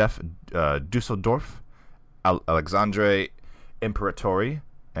 Steph Dusseldorf, Alexandre Imperatori,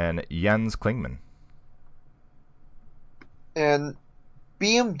 and Jens Klingman. And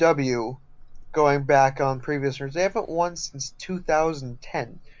BMW, going back on previous years, they haven't won since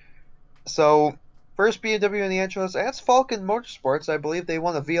 2010. So First BMW in the entry list, and it's Falcon Motorsports. I believe they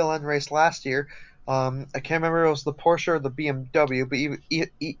won a VLN race last year. I can't remember if it was the Porsche or the BMW, but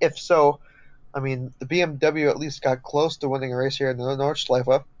if so, I mean, the BMW at least got close to winning a race here in the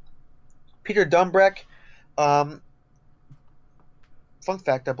Nordschleife. Peter Dumbreck, um, fun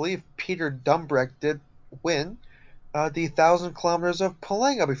fact, I believe Peter Dumbreck did win the 1,000 kilometers of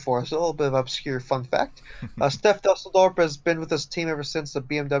Palenga before. So a little bit of obscure fun fact. Steph Dusseldorp has been with his team ever since the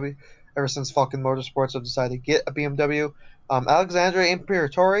BMW, ever since Falcon Motorsports have decided to get a BMW. Alexandre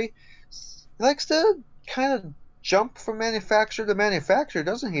Imperatori likes to kind of jump from manufacturer to manufacturer,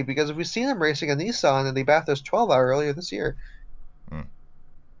 doesn't he? Because we've seen him racing a Nissan in the Bathurst 12 Hour earlier this year. Mm.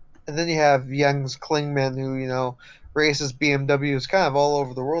 And then you have Jens Klingman, who, races BMWs kind of all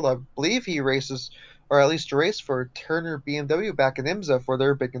over the world. I believe he races, or at least raced for Turner BMW back in IMSA for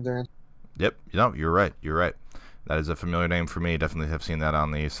their big endurance. Yep, you're right. You're right. That is a familiar name for me. Definitely have seen that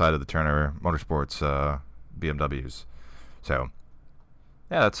on the side of the Turner Motorsports BMWs. So,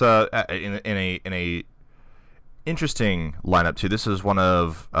 yeah, that's in a interesting lineup too. This is one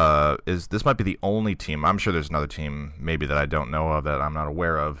of this might be the only team. I'm sure there's another team maybe that I don't know of, that I'm not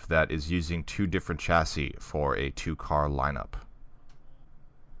aware of, that is using two different chassis for a 2-car lineup.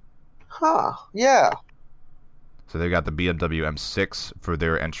 Huh? Yeah. So they've got the BMW M6 for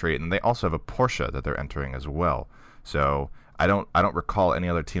their entry, and they also have a Porsche that they're entering as well. So I don't recall any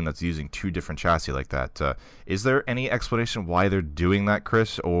other team that's using two different chassis like that. Is there any explanation why they're doing that,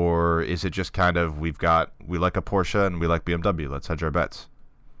 Chris, or is it just kind of we like a Porsche and we like BMW, let's hedge our bets?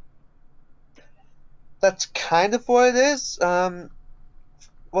 That's kind of what it is.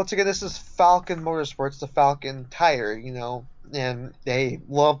 Once again, this is Falcon Motorsports, the Falcon tire, and they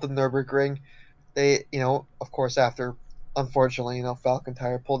love the Nürburgring. They, of course, after, unfortunately, Falcon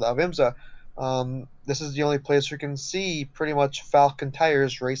tire pulled out of IMSA, this is the only place you can see pretty much Falcon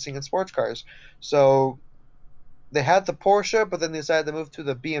tires racing in sports cars. So they had the Porsche, but then they decided to move to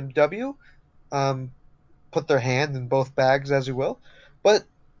the BMW, put their hand in both bags, as you will. But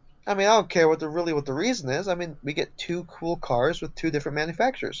I mean, I don't care what the reason is. I mean, we get two cool cars with two different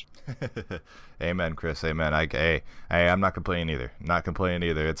manufacturers. Amen, Chris. Amen. I'm not complaining either. Not complaining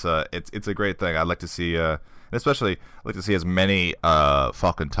either. It's a great thing. I'd like to see, especially I'd like to see as many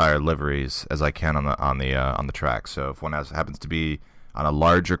Falcon tire liveries as I can on the track. So if one happens to be on a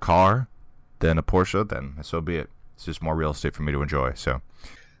larger car than a Porsche, then so be it. It's just more real estate for me to enjoy. So.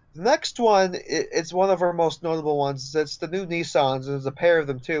 The next one, it's one of our most notable ones. It's the new Nissans, and there's a pair of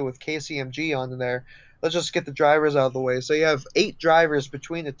them too with KCMG on there. Let's just get the drivers out of the way. So you have 8 drivers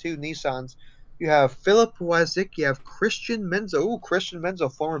between the two Nissans. You have Philip Wazik, you have Christian Menzo. Ooh, Christian Menzo,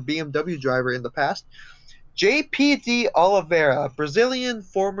 former BMW driver in the past. JPD Oliveira, Brazilian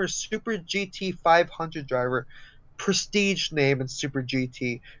former Super GT 500 driver. Prestige name in Super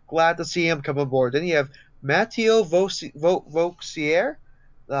GT. Glad to see him come aboard. Then you have Matteo Vauxier.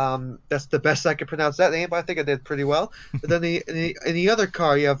 That's the best I could pronounce that name, but I think I did pretty well. And then in the other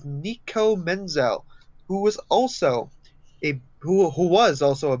car, you have Nico Menzel, who was also a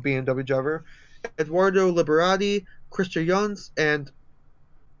BMW driver. Eduardo Liberati, Christian Jons, and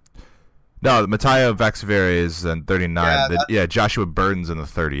Matteo Vauxier is in 39. Yeah, Joshua Burton's in the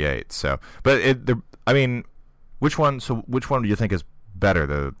 38. So, but which one? So, which one do you think is better,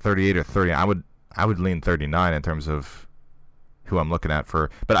 the 38 or 30? I would lean 39 in terms of who I'm looking at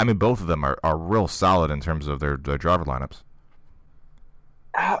but I mean, both of them are real solid in terms of their driver lineups.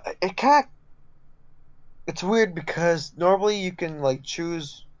 It's weird because normally you can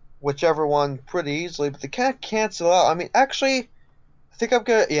choose whichever one pretty easily, but they kind of cancel out. I mean, actually, I think I'm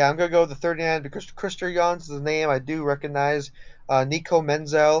gonna go with the 39 because Christopher Jans is a name I do recognize. Nico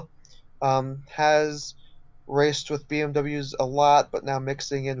Menzel has raced with BMWs a lot, but now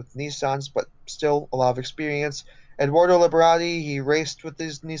mixing in with Nissans, but still a lot of experience. Eduardo Liberati, he raced with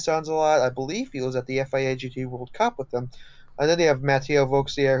these Nissans a lot. I believe he was at the FIA GT World Cup with them. And then you have Matteo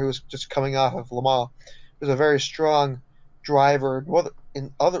Vauxier, who's just coming off of Le Mans, who's a very strong driver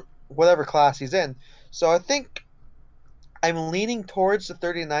in whatever class he's in. So I think I'm leaning towards the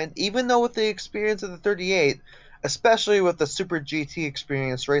 39, even though with the experience of the 38, especially with the Super GT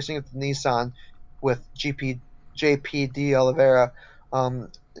experience racing with the Nissan with JPD Oliveira,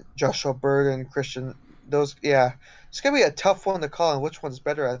 Joshua Burton, Christian. It's gonna be a tough one to call on which one's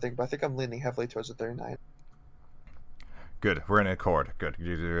better, I think, but I think I'm leaning heavily towards the 39. Good, we're in accord. Good,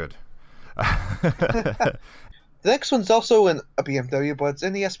 you do good. The next one's also in a BMW, but it's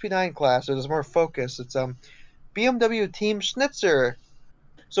in the SP9 class, so there's more focus. It's BMW Team Schnitzer.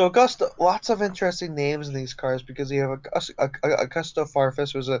 So Augusta, lots of interesting names in these cars because you have Augusto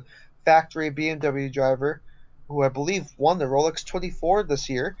Farfus, who's a factory BMW driver, who I believe won the Rolex 24 this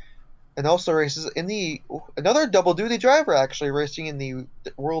year. and also races in the another double duty driver actually racing in the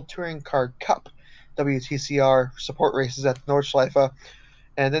World Touring Car Cup WTCR support races at Nordschleife.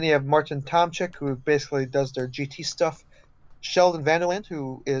 And then you have Martin Tomczyk, who basically does their GT stuff. Sheldon Vanderland,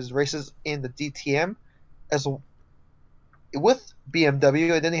 who is races in the DTM as with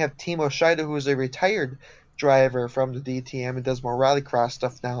BMW, and then you have Timo Scheider, who is a retired driver from the DTM and does more rallycross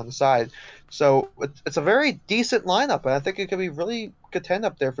stuff now on the side. So it's a very decent lineup, and I think it could be really contend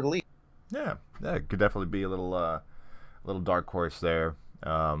up there for the lead. Yeah, it could definitely be a little dark horse there.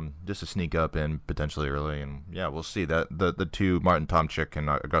 Just to sneak up in potentially early, and yeah, we'll see. That the two Martin Tomczyk and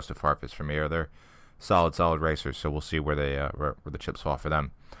Augusta Farfus for me they're solid racers. So we'll see where the chips fall for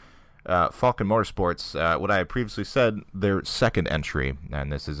them. Falken Motorsports, what I had previously said, their second entry,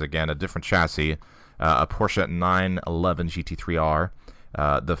 and this is again a different chassis, a Porsche 911 GT3R.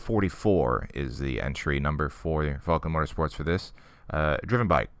 The 44 is the entry number for Falken Motorsports for this, driven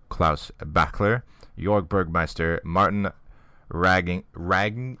by Klaus Bachler, Jörg Bergmeister, Martin Ragginger,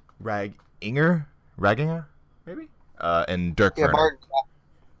 maybe, and Dirk Werner.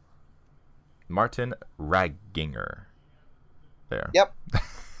 Martin Ragginger. There. Yep.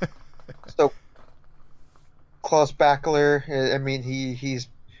 So Klaus Bachler, I mean, he's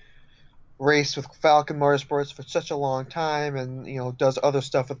raced with Falken Motorsports for such a long time, and does other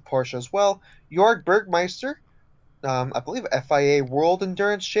stuff with Porsche as well. Jörg Bergmeister, I believe FIA World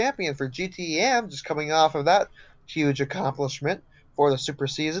Endurance Champion for GTM, just coming off of that huge accomplishment for the super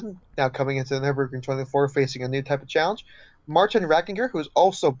season. Now coming into the Nürburgring 24, facing a new type of challenge. Martin Ragginger, who's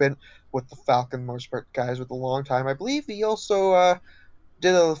also been with the Falken Motorsport guys with a long time. I believe he also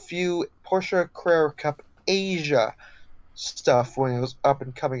did a few Porsche Carrera Cup Asia stuff when it was up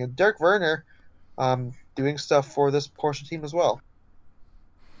and coming. And Dirk Werner doing stuff for this Porsche team as well.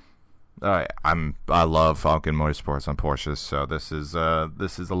 I love Falken Motorsports on Porsches, so this is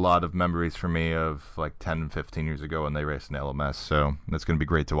a lot of memories for me of like 10, 15 years ago when they raced in LMS. So it's going to be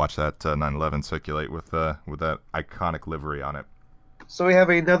great to watch that 911 circulate with that iconic livery on it. So we have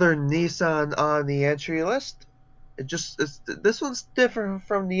another Nissan on the entry list. This one's different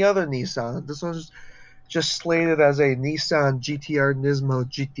from the other Nissan. This one's just slated as a Nissan GTR Nismo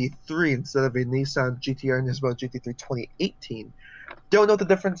GT3 instead of a Nissan GTR Nismo GT3 2018. Don't know what the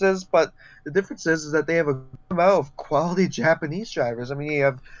difference is, but the difference is that they have a good amount of quality Japanese drivers. I mean, you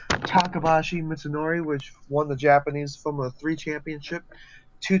have Takabashi Mitsunori, which won the Japanese Formula 3 championship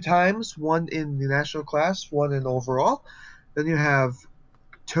 2 times, one in the national class, one in overall. Then you have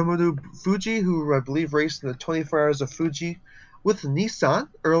Tomoru Fuji, who I believe raced in the 24 Hours of Fuji with Nissan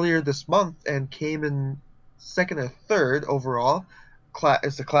earlier this month and came in second or third overall.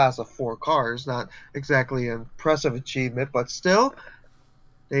 It's a class of 4 cars, not exactly an impressive achievement, but still,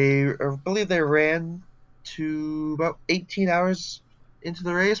 I believe they ran to about 18 hours into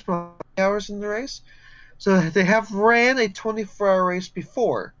the race, about 8 hours in the race. So they have ran a 24-hour race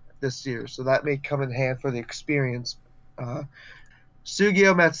before this year, so that may come in hand for the experience.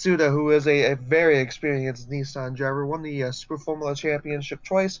 Sugio Matsuda, who is a very experienced Nissan driver, won the Super Formula Championship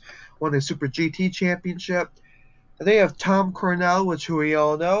twice, won the Super GT Championship. And they have Tom Cornell, who we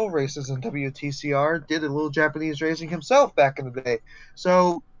all know, races in WTCR, did a little Japanese racing himself back in the day.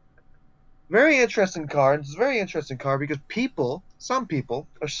 So, very interesting car. And it's a very interesting car because some people,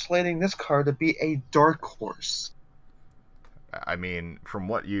 are slating this car to be a dark horse. I mean, from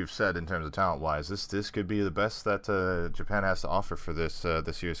what you've said in terms of talent-wise, this could be the best that Japan has to offer for this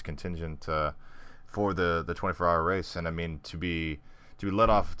year's contingent for the 24-hour race. And I mean, to be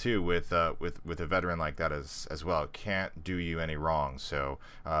let off too with a veteran like that as well can't do you any wrong. So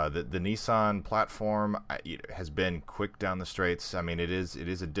the Nissan platform has been quick down the straights. I mean, it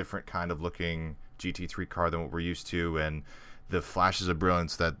is a different kind of looking GT3 car than what we're used to, and the flashes of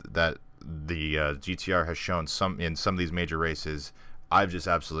brilliance that the GTR has shown in some of these major races, I've just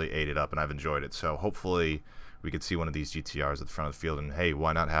absolutely ate it up and I've enjoyed it. So hopefully we could see one of these GTRs at the front of the field, and hey,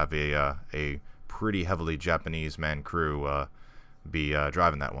 why not have a pretty heavily Japanese man crew be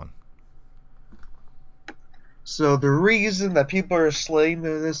driving that one. So the reason that people are slating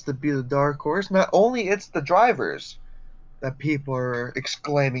this to be the dark horse, not only it's the drivers that people are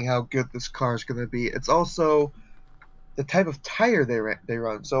exclaiming how good this car is going to be, it's also the type of tire they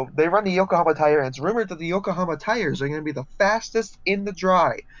run. So they run the Yokohama tire, and it's rumored that the Yokohama tires are going to be the fastest in the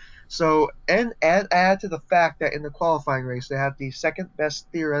dry. So and add to the fact that in the qualifying race they had the second best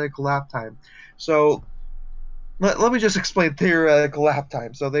theoretical lap time. So let me just explain theoretical lap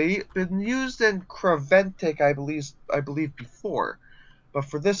time. So they've been used in Creventic, I believe before, but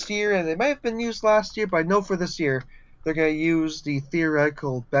for this year, and they might have been used last year, but I know for this year they're going to use the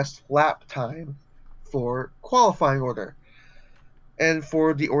theoretical best lap time for qualifying order. and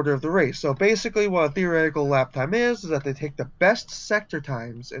for the order of the race. So basically, what a theoretical lap time is that they take the best sector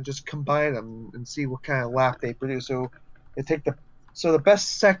times and just combine them and see what kind of lap they produce. So they take the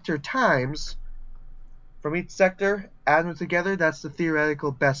best sector times from each sector, add them together. That's the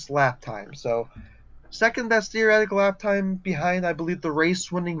theoretical best lap time. So second best theoretical lap time behind, I believe, the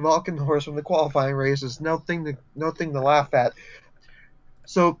race-winning Vulcan horse from the qualifying race is nothing to laugh at.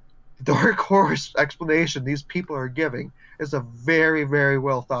 So the dark horse explanation these people are giving is a very, very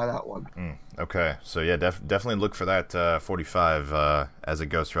well thought out one. Okay, so yeah, definitely look for that 45 as it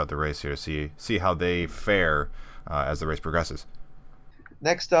goes throughout the race here. See how they fare as the race progresses.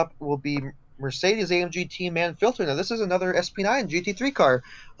 Next up will be Mercedes-AMG Team Manfilter. Now, this is another SP9 GT3 car.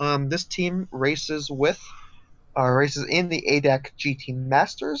 This team races in the ADAC GT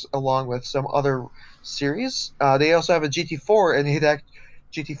Masters along with some other series. They also have a GT4 in ADAC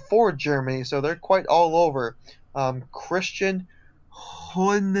GT4 Germany, so they're quite all over. Christian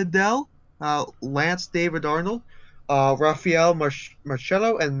Hornedel, Lance David Arnold, Rafael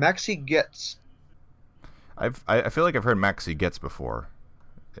Marcello, and Maxi Getz. I feel like I've heard Maxi Getz before.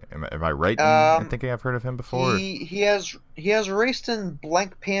 Am I right in thinking I've heard of him before? He has raced in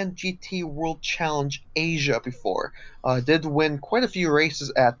Blancpain GT World Challenge Asia before. Did win quite a few races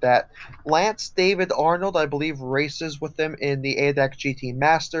at that. Lance David Arnold, I believe, races with them in the ADAC GT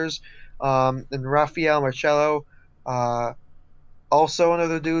Masters. And Rafael Marcello, also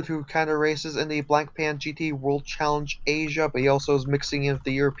another dude who kind of races in the Blancpain GT World Challenge Asia, but he also is mixing in with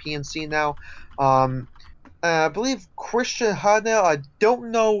the European scene now. I believe Christian Hadnell, I don't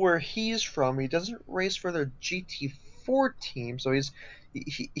know where he's from. He doesn't race for their GT4 team, so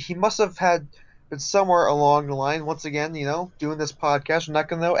he must have been somewhere along the line. Once again, doing this podcast, we're not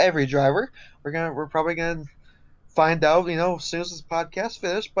gonna know every driver. We're probably gonna find out, as soon as this podcast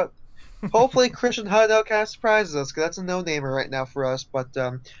finishes. But hopefully, Christian Hadnell kind of surprises us, because that's a no-namer right now for us. But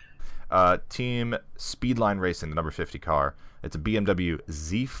Team Speedline Racing, the number 50 car. It's a BMW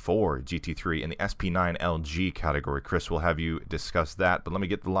Z4 GT3 in the SP9 LG category. Chris will have you discuss that, but let me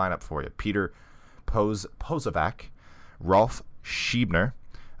get the lineup for you. Peter Pozovac, Rolf Schiebner,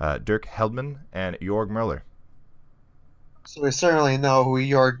 Dirk Heldman, and Jorg Müller. So we certainly know who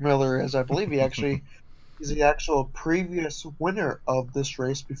Jorg Müller is. I believe he's the actual previous winner of this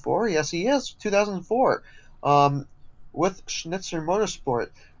race before. Yes, he is, 2004, with Schnitzer Motorsport.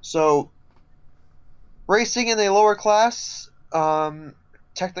 So racing in a lower class,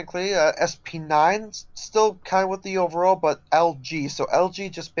 technically SP9, still kind of with the overall, but LG. So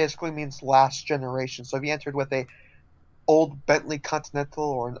LG just basically means last generation. So if you entered with a old Bentley Continental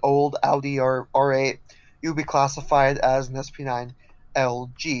or an old Audi or R8, you'd be classified as an SP9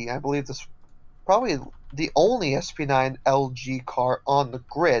 LG. I believe this is probably the only SP9 LG car on the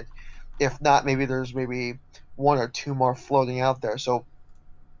grid. If not, there's one or two more floating out there. So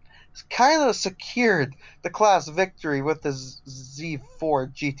it's kind of secured the class victory with the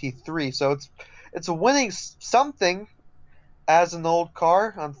Z4 GT3. So it's winning something as an old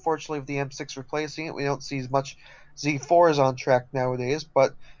car. Unfortunately, with the M6 replacing it, we don't see as much Z4s on track nowadays.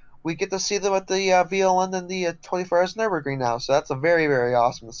 But we get to see them at the VLN and the 24 Hours Nürburgring now. So that's a very, very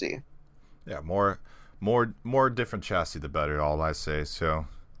awesome to see. Yeah, more different chassis, the better. All I say. So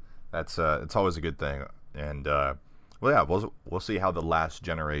that's it's always a good thing. And well, yeah, we'll see how the last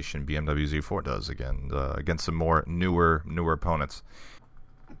generation BMW Z4 does against some more newer opponents.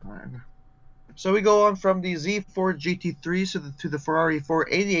 So we go on from the Z4 GT3 to the Ferrari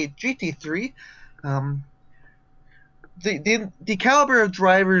 488 GT3. The caliber of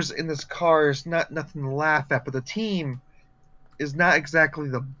drivers in this car is nothing to laugh at, but the team is not exactly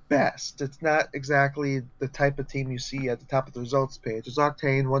the best. It's not exactly the type of team you see at the top of the results page. It's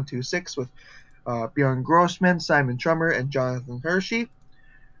Octane 126 with Bjorn Grossman, Simon Trummer, and Jonathan Hershey.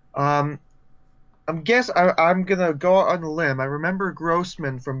 I'm gonna go out on a limb. I remember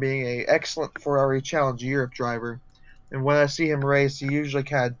Grossman from being an excellent Ferrari Challenge Europe driver, and when I see him race, he usually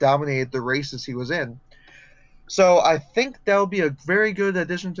kind of dominated the races he was in. So I think that'll be a very good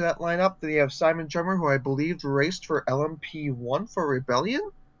addition to that lineup. Then you have Simon Trummer, who I believe raced for LMP1 for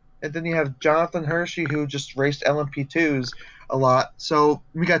Rebellion, and then you have Jonathan Hershey, who just raced LMP2s a lot. So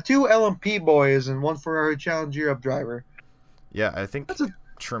we got two LMP boys and one Ferrari Challenge Europe driver. Yeah, I think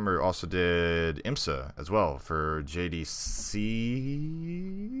Trimmer also did IMSA as well for JDC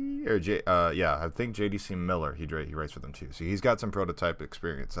or I think JDC Miller. He raced for them too. So he's got some prototype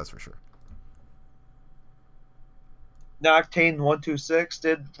experience, that's for sure. Noctane 126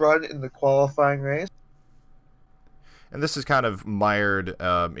 did run in the qualifying race. And this is kind of mired,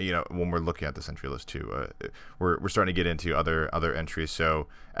 when we're looking at this entry list too. We're starting to get into other entries. So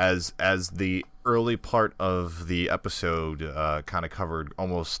as the early part of the episode kind of covered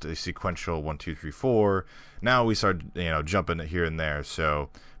almost a sequential 1, 2, 3, 4. Now we started, jumping here and there. So,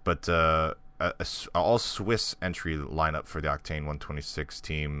 but all Swiss entry lineup for the Octane 126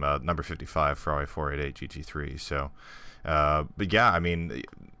 team, number 55 Ferrari 488 GT3. So, but yeah, I mean,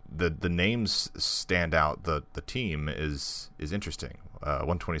 the names stand out. The team is interesting.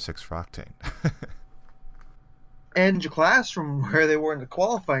 126 for Octane. And class from where they were in the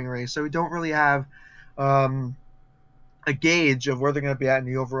qualifying race, so we don't really have a gauge of where they're going to be at in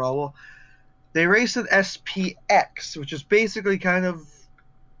the overall. Well, they race at SPX, which is basically kind of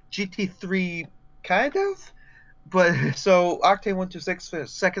GT3, kind of. But so Octane 126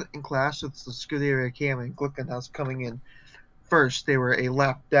 finished second in class with the Scuderia Cam and Glickenhaus coming in first. They were a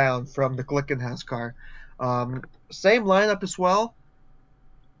lap down from the Glickenhaus car. Same lineup as well.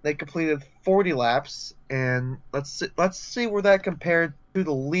 They completed 40 laps, and let's see where that compared to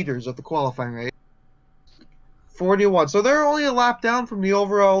the leaders of the qualifying race. 41. So they're only a lap down from the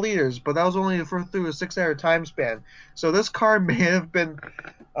overall leaders, but that was only through a 6-hour time span. So this car may have been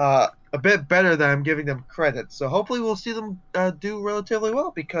a bit better than I'm giving them credit. So hopefully we'll see them do relatively well,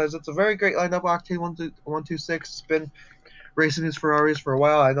 because it's a very great lineup. Octane 126 has been racing these Ferraris for a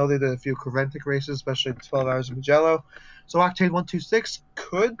while. I know they did a few Creventic races, especially the 12 Hours of Mugello. So Octane 126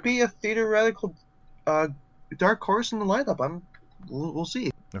 could be a theoretical dark horse in the lineup. We'll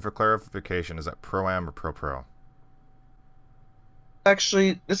see. And for clarification, is that Pro-Am or Pro-Pro?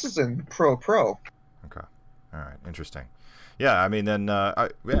 Actually, this is in Pro-Pro. Okay. All right. Interesting. Yeah, I mean, then,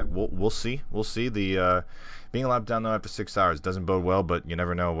 we'll see. We'll see. The being a lap down, though, after 6 hours doesn't bode well, but you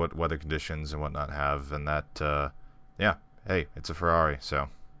never know what weather conditions and whatnot have. And that, hey, it's a Ferrari, so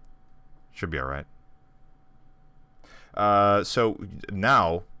should be all right. So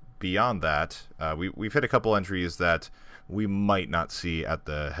now, beyond that, we've hit a couple entries that we might not see at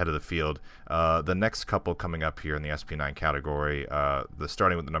the head of the field. The next couple coming up here in the SP9 category,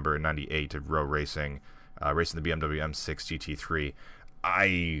 starting with the number 98 of Rowe Racing, racing the BMW M6 GT3.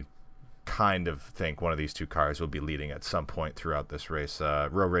 I kind of think one of these two cars will be leading at some point throughout this race.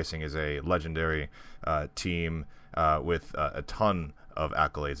 Rowe Racing is a legendary team with a ton of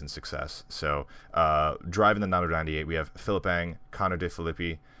accolades and success. So driving the number 98, we have Philipp Eng, Connor De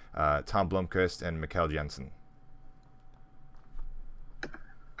Phillippi, Tom Blomqvist, and Mikael Jensen.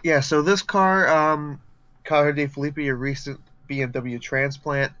 Yeah, so this car, Connor De Phillippi, a recent BMW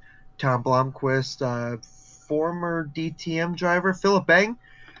transplant. Tom Blomqvist, former DTM driver. Philipp Eng,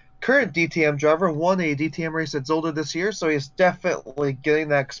 current DTM driver, won a DTM race at Zolder this year, so he's definitely getting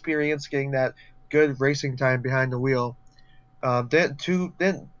that experience, getting that good racing time behind the wheel.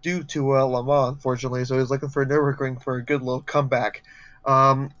 Didn't do too well at Le Mans, unfortunately, so he's looking for Nürburgring for a good little comeback.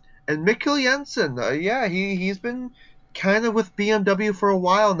 And Mikael Jensen, he's been kind of with BMW for a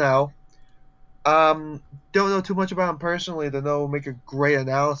while now. Don't know too much about him personally to make a great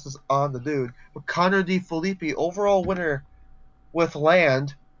analysis on the dude. But Connor De Phillippi, overall winner with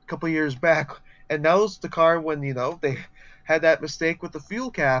Land a couple years back, and now's the car when they had that mistake with the fuel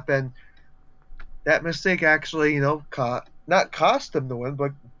cap, and that mistake actually not cost them the win,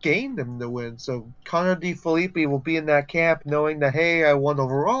 but gained them the win. So Connor De Phillippi will be in that camp knowing that, hey, I won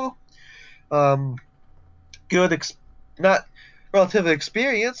overall. Not relatively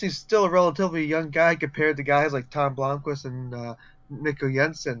experienced. He's still a relatively young guy compared to guys like Tom Blomqvist and Mikael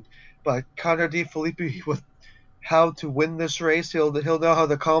Jensen. But Connor De Phillippi, with how to win this race, he'll know how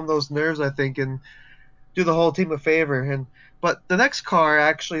to calm those nerves, I think, and do the whole team a favor. But the next car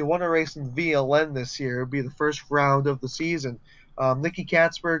actually won a race in VLN this year. It'll be the first round of the season. Nicky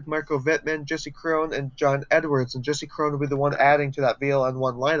Katzberg, Marco Wittmann, Jesse Krohn, and John Edwards. And Jesse Krohn will be the one adding to that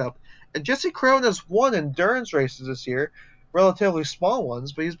VLN1 lineup. And Jesse Krohn has won endurance races this year, relatively small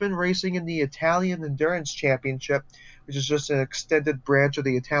ones, but he's been racing in the Italian Endurance Championship, which is just an extended branch of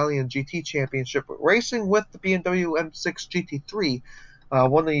the Italian GT Championship, racing with the BMW M6 GT3.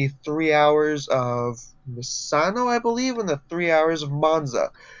 Won the 3 hours of Misano, I believe, and the 3 hours of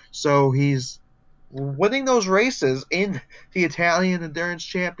Monza. So he's winning those races in the Italian Endurance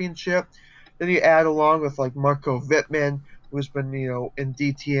Championship. Then you add along with like Marco Wittmann, who's been in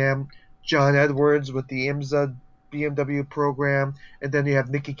DTM, John Edwards with the IMSA BMW program, and then you have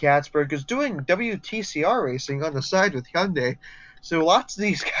Nicky Katzberg, who's doing WTCR racing on the side with Hyundai. So lots of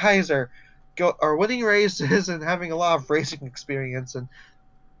these guys are winning races and having a lot of racing experience, and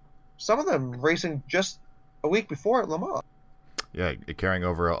some of them racing just a week before at Le Mans. Yeah, carrying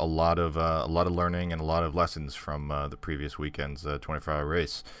over a lot of learning and a lot of lessons from the previous weekend's 24-hour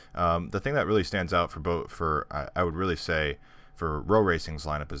race. The thing that really stands out I would really say Row Racing's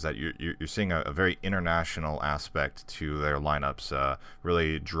lineup is that you're seeing a very international aspect to their lineups,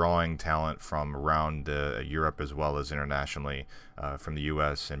 really drawing talent from around Europe as well as internationally from the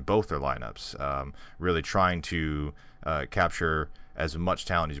U.S. in both their lineups, really trying to capture as much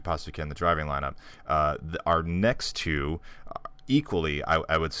talent as you possibly can in the driving lineup. Our next two, equally,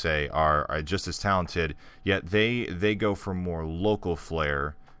 I would say, are just as talented, yet they go for more local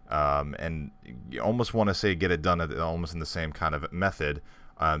flair, and you almost want to say get it done almost in the same kind of method.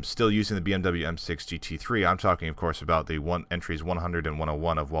 Still using the BMW M6 GT3. I'm talking, of course, about the entries 100 and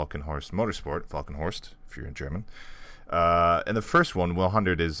 101 of Walkenhorst Motorsport, Walkenhorst, if you're in German. And the first one,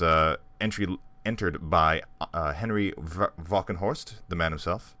 100, is entered by Henry Walkenhorst, the man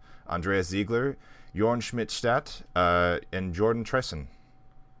himself, Andreas Ziegler, Jorn Schmidt-Stadt, and Jordan Tressen.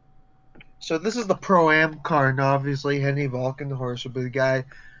 So this is the Pro-Am car, and obviously Henry Walkenhorst will be the guy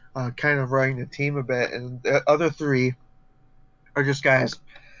kind of running the team a bit, and the other three are just guys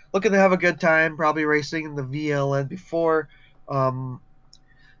looking to have a good time, probably racing in the VLN before. So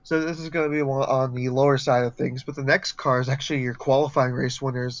this is going to be on the lower side of things, but the next car is actually your qualifying race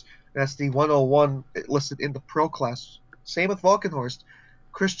winners. That's the 101 listed in the Pro class. Same with Walkenhorst.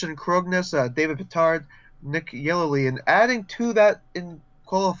 Christian Krognes, David Pittard, Nick Yellowly, and adding to that in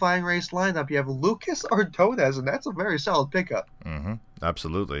qualifying race lineup, you have Lucas Ordonez, and that's a very solid pickup. Mm-hmm.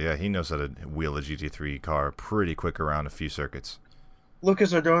 Absolutely, yeah. He knows how to wheel a GT3 car pretty quick around a few circuits.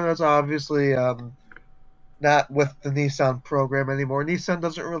 Lucas Ordonez, obviously, not with the Nissan program anymore. Nissan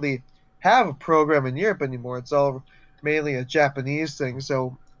doesn't really have a program in Europe anymore. It's all mainly a Japanese thing,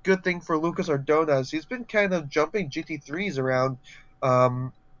 so good thing for Lucas Ordonez. He's been kind of jumping GT3s around.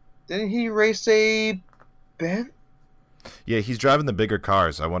 Didn't he race a Ben? Yeah, he's driving the bigger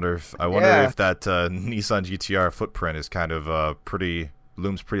cars. I wonder if that Nissan GTR footprint is kind of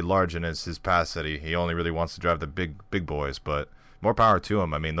looms pretty large in his past. That he only really wants to drive the big boys, but more power to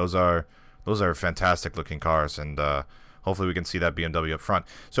him. I mean, those are fantastic looking cars, and hopefully we can see that BMW up front.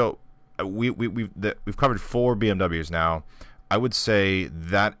 So we've covered 4 BMWs now. I would say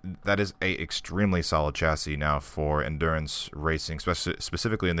that is a extremely solid chassis now for endurance racing,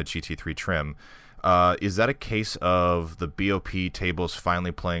 specifically in the GT3 trim. Is that a case of the BOP tables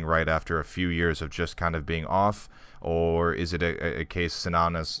finally playing right after a few years of just kind of being off, or is it a case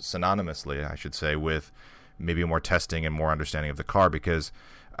synonymously, I should say, with maybe more testing and more understanding of the car? Because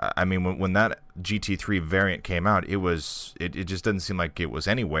I mean, when that GT3 variant came out, it just didn't seem like it was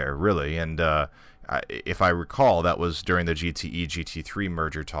anywhere really, and if I recall, that was during the GTE GT3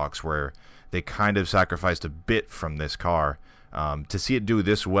 merger talks where they kind of sacrificed a bit from this car. To see it do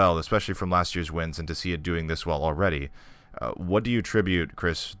this well, especially from last year's wins, and to see it doing this well already, what do you attribute,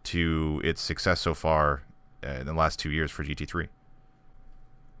 Chris, to its success so far in the last 2 years for GT3?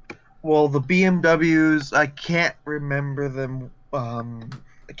 Well, the BMWs, I can't remember them.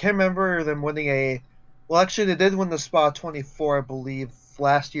 I can't remember them winning a. Well, actually, they did win the Spa 24, I believe,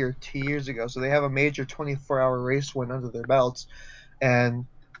 last year, 2 years ago. So they have a major 24-hour race win under their belts.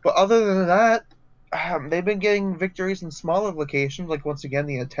 But other than that, they've been getting victories in smaller locations, like once again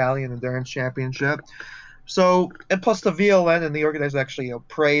the Italian Endurance Championship. So, and plus the VLN and the organizers actually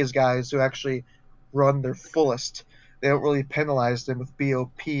praise guys who actually run their fullest. They don't really penalize them with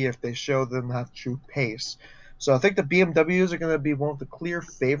BOP if they show them have true pace. So I think the BMWs are going to be one of the clear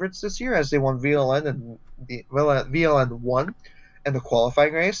favorites this year, as they won VLN and the VLN 1 and the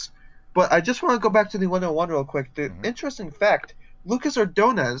qualifying race. But I just want to go back to the 101 real quick. The interesting fact, Lucas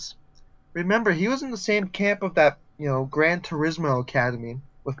Ordonez, remember, he was in the same camp of that, Gran Turismo Academy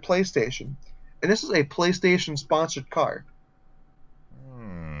with PlayStation. And this is a PlayStation-sponsored car.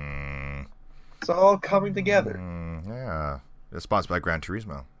 It's all coming together. Yeah. It's sponsored by Gran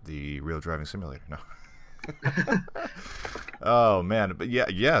Turismo, the real driving simulator. No. Oh, man. But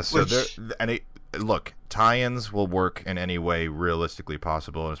yeah. So look, tie-ins will work in any way realistically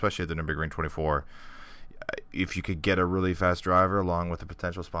possible, and especially at the Nürburgring 24. If you could get a really fast driver along with a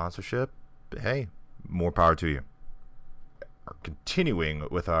potential sponsorship, hey, more power to you. Continuing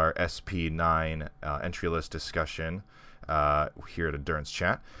with our SP9 entry list discussion here at Endurance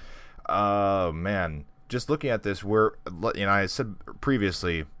Chat. Man, just looking at this, I said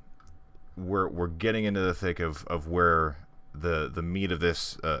previously, we're getting into the thick of where the meat of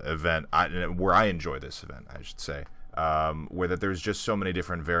this event, where I enjoy this event, I should say. Where that there's just so many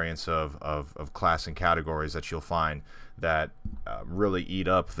different variants of class and categories that you'll find that really eat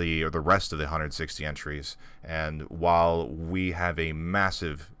up the rest of the 160 entries. And while we have a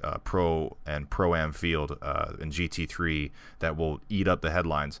massive Pro and Pro-Am field in GT3 that will eat up the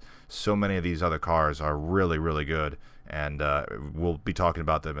headlines, so many of these other cars are really, really good. And we'll be talking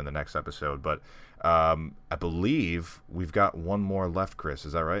about them in the next episode. But I believe we've got one more left, Chris.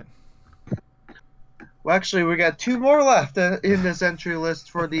 Is that right? Well, actually, we got two more left in this entry list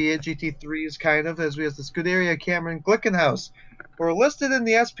for the GT3s, kind of, as we have the Scuderia Cameron Glickenhaus. We're listed in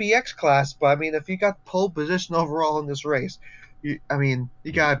the SPX class, but I mean, if you got pole position overall in this race, you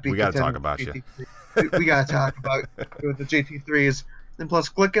gotta be We got to talk contending with about you. GT3. We gotta talk about with the GT3s, and plus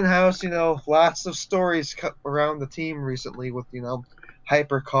Glickenhaus. Lots of stories around the team recently with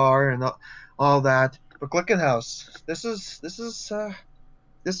hypercar and all that. But Glickenhaus, this is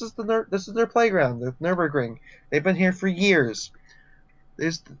their playground, the Nürburgring. They've been here for years.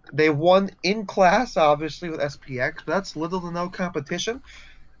 They won in class, obviously, with SPX, but that's little to no competition.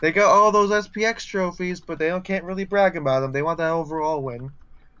 They got all those SPX trophies, but they can't really brag about them. They want that overall win.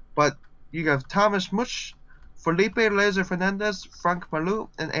 But you have Thomas Much, Felipe Laser Fernandez, Frank Malou,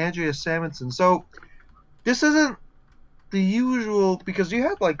 and Andrea Samuelson. So this isn't the usual, because you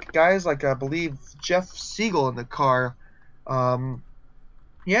had guys like, I believe, Jeff Siegel in the car.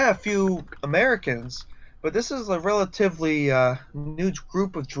 A few Americans, but this is a relatively new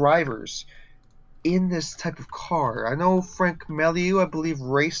group of drivers in this type of car. I know Frank Meliu, I believe,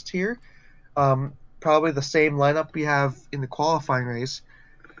 raced here. Probably the same lineup we have in the qualifying race.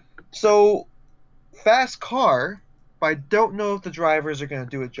 So, fast car, but I don't know if the drivers are going to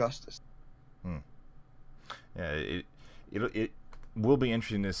do it justice. Yeah, it will be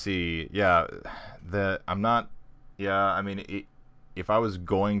interesting to see. Yeah, if I was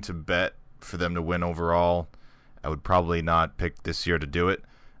going to bet for them to win overall, I would probably not pick this year to do it.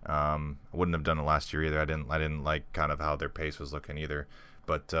 I wouldn't have done it last year either. I didn't like kind of how their pace was looking either.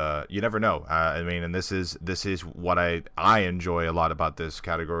 But you never know. And this is what I enjoy a lot about this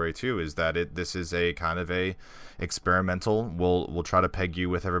category too, is that this is a kind of a experimental. We'll try to peg you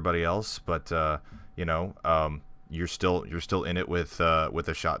with everybody else, but you're still in it with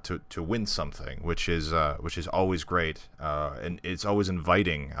a shot to win something, which is always great, and it's always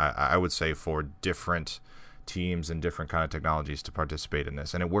inviting, I would say, for different teams and different kind of technologies to participate in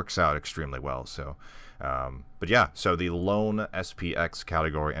this, and it works out extremely well. So, so the lone SPX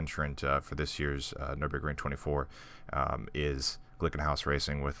category entrant for this year's Nürburgring 24 is Glickenhaus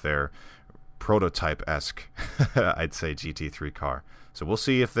Racing with their prototype-esque, I'd say, GT3 car. So we'll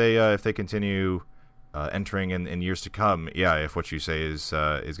see if they continue entering in years to come. Yeah, if what you say is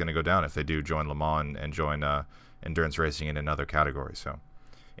going to go down, if they do join Le Mans and join endurance racing in another category. So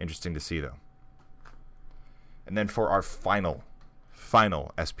interesting to see, though. And then for our final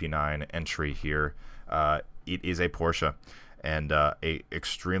SP9 entry here, it is a Porsche, and a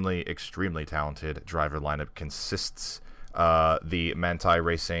extremely talented driver lineup consists the Manthey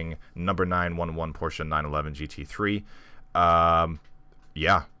Racing number 911 Porsche 911 GT3.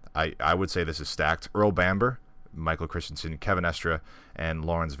 I would say this is stacked. Earl Bamber, Michael Christensen, Kevin Estre, and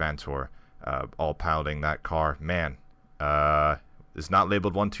Lawrence Vantor, all piloting that car. Man, it's not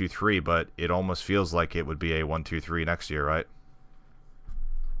labeled 1, 2, 3, but it almost feels like it would be a 1, 2, 3 next year, right?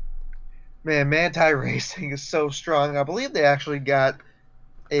 Man, Manthey Racing is so strong. I believe they actually got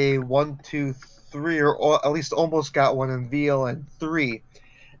a 1, 2, 3, or at least almost got one in VLN3.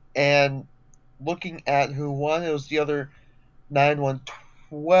 And looking at who won, it was the other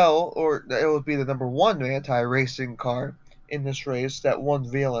 912, or it would be the number 1 Manthey Racing car in this race that won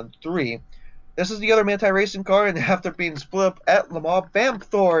VLN3. This is the other Manthey Racing car, and after being split up at Le Mans,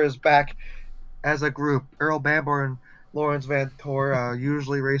 Bamthor is back as a group. Earl Bamber and Lawrence Vantor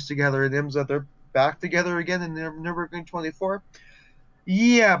usually race together in IMSA. They're back together again in the Nürburgring 24.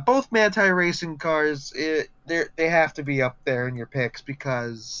 Yeah, both Manthey Racing cars, they have to be up there in your picks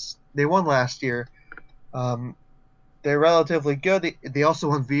because they won last year. They're relatively good. They also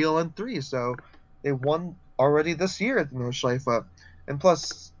won VLN3, so they won already this year at the Nordschleife. And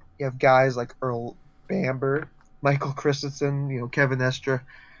plus, you have guys like Earl Bamber, Michael Christensen, Kevin Estre.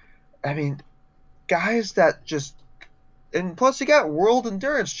 I mean, guys that just... And plus, you got World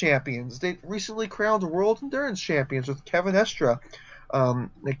Endurance Champions. They recently crowned World Endurance Champions with Kevin Estre. I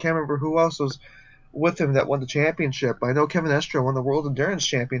can't remember who else was with him that won the championship. I know Kevin Estre won the World Endurance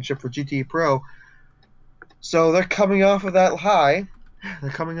Championship for GT Pro. So they're coming off of that high.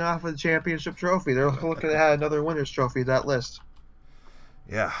 They're coming off of the championship trophy. They're looking to add another winner's trophy to that list.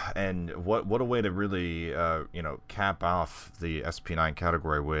 Yeah, and what a way to really cap off the SP9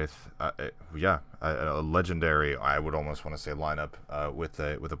 category with a legendary, I would almost want to say, lineup with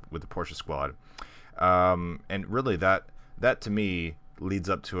the Porsche squad, and really that to me leads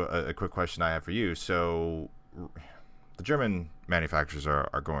up to a quick question I have for you. So the German manufacturers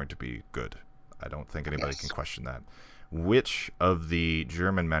are going to be good. I don't think anybody can question that. Which of the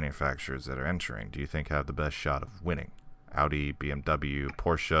German manufacturers that are entering do you think have the best shot of winning? Audi, BMW,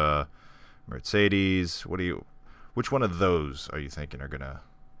 Porsche, Mercedes? Which one of those are you thinking are going to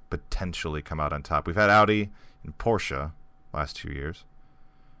potentially come out on top? We've had Audi and Porsche last 2 years.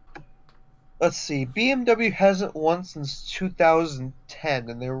 Let's see. BMW hasn't won since 2010,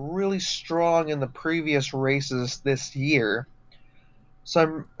 and they're really strong in the previous races this year.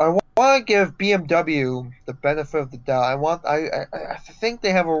 So I want to give BMW the benefit of the doubt. I think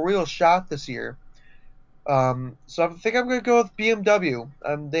they have a real shot this year. So I think I'm going to go with BMW.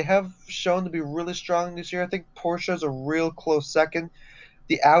 They have shown to be really strong this year. I think Porsche is a real close second.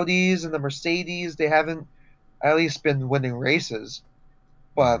 The Audis and the Mercedes, they haven't at least been winning races.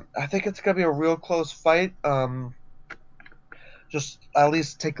 But I think it's going to be a real close fight. Just at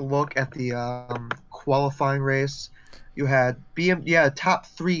least take a look at the qualifying race. You had top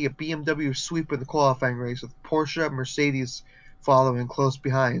three of BMW sweep in the qualifying race with Porsche, Mercedes following close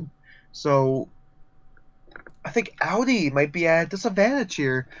behind. So I think Audi might be at a disadvantage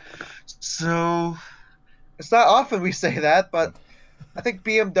here. So it's not often we say that, but I think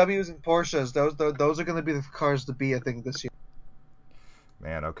BMWs and Porsches, those are going to be the cars to beat, I think, this year.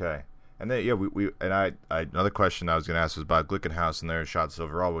 Man, okay. And then I another question I was going to ask was about Glickenhaus and their shots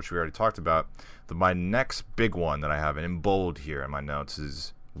overall, which we already talked about. My next big one that I have in bold here in my notes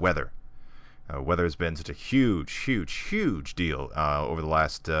is weather. Weather has been such a huge deal over the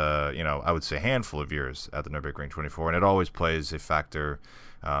last, I would say handful of years at the Nürburgring 24, and it always plays a factor,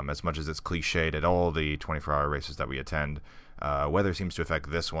 as much as it's cliched at all the 24-hour races that we attend. Weather seems to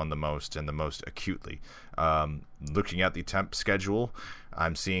affect this one the most and the most acutely. Looking at the temp schedule,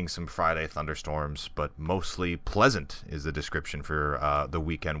 I'm seeing some Friday thunderstorms, but mostly pleasant is the description for the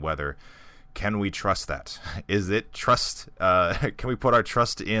weekend weather. Can we trust that? Is it trust? Can we put our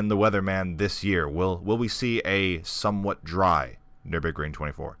trust in the weatherman this year? Will we see a somewhat dry Nürburgring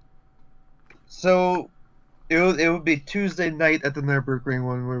 24? So it would be Tuesday night at the Nürburgring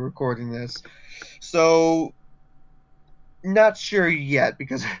when we're recording this. So not sure yet,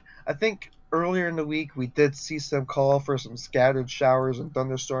 because I think earlier in the week we did see some call for some scattered showers and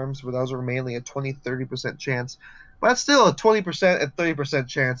thunderstorms, but those were mainly a 20-30% chance. But that's still a 20% and 30%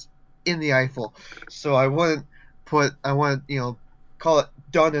 chance in the Eifel. So I wouldn't call it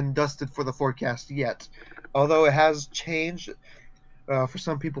done and dusted for the forecast yet. Although it has changed for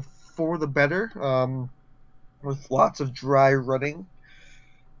some people for the better, with lots of dry running.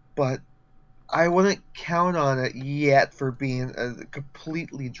 But I wouldn't count on it yet for being a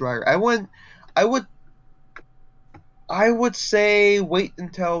completely dry. I would say wait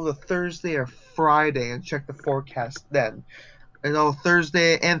until the Thursday or Friday and check the forecast then. I know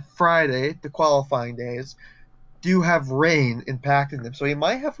Thursday and Friday, the qualifying days, do have rain impacting them. So you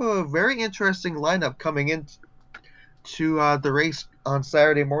might have a very interesting lineup coming in to the race on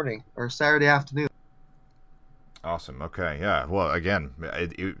Saturday morning or Saturday afternoon. Awesome. Okay. Yeah. Well, again, I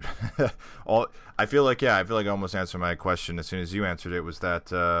feel like I almost answered my question as soon as you answered it. Was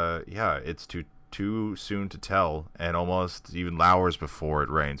that it's too soon to tell, and almost even hours before it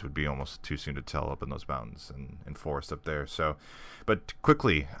rains would be almost too soon to tell up in those mountains and forest up there. So, but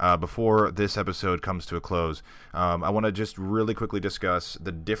quickly before this episode comes to a close, I want to just really quickly discuss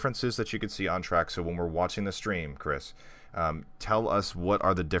the differences that you can see on track. So when we're watching the stream, Chris, tell us what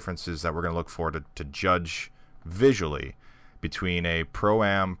are the differences that we're going to look for to judge visually between a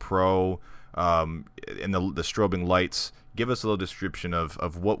Pro-Am, and the strobing lights. Give us a little description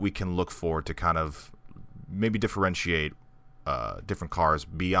of what we can look for to kind of maybe differentiate different cars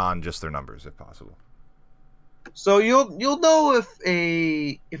beyond just their numbers, if possible. So you'll know if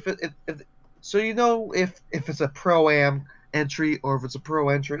it's a Pro-Am entry or if it's a Pro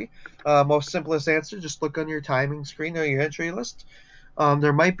entry. Most simplest answer, just look on your timing screen or your entry list.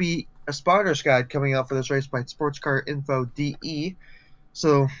 There might be a spotter's guide coming out for this race by Sports Car Info DE.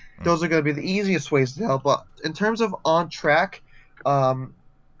 So those are going to be the easiest ways to help. But in terms of on track,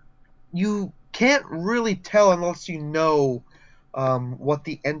 you can't really tell unless you know what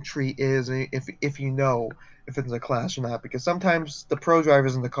the entry is, if you know if it's a class or not. Because sometimes the pro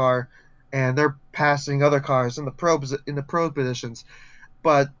driver's in the car and they're passing other cars in the pro positions.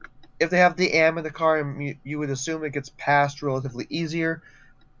 But if they have the AM in the car, you would assume it gets passed relatively easier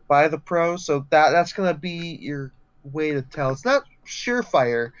by the pros. So that's going to be your way to tell. It's not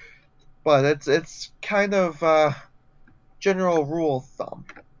surefire, but it's kind of general rule of thumb.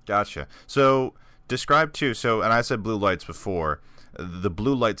 Gotcha. So describe too. So, and I said blue lights before. The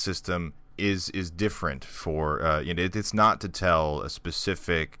blue light system is different for it's not to tell a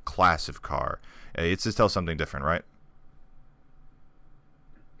specific class of car. It's to tell something different, right?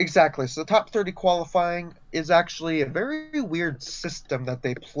 Exactly. So the top 30 qualifying is actually a very weird system that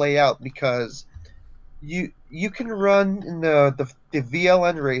they play out, because you can run in the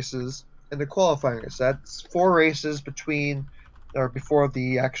VLN races in the qualifying race. That's 4 races between or before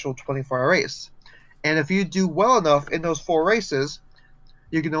the actual 24-hour race. And if you do well enough in those 4 races,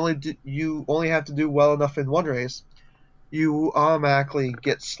 you only have to do well enough in one race. You automatically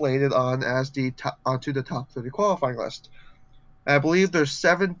get slated on as onto the top 30 qualifying list. And I believe there's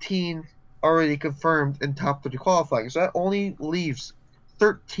 17 already confirmed in top 30 qualifying, so that only leaves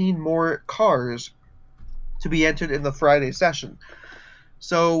 13 more cars to be entered in the Friday session.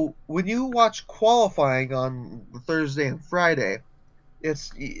 So when you watch qualifying on Thursday and Friday,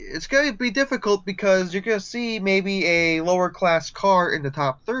 it's going to be difficult because you're going to see maybe a lower class car in the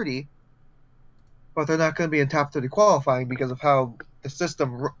top 30, but they're not going to be in top 30 qualifying because of how the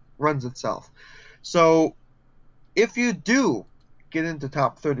system runs itself. So if you do get into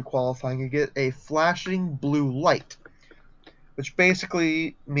top 30 qualifying, you get a flashing blue light, which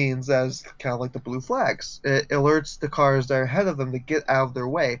basically means as kind of like the blue flags. It alerts the cars that are ahead of them to get out of their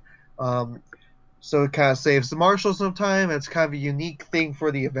way. So it kind of saves the marshals some time. It's kind of a unique thing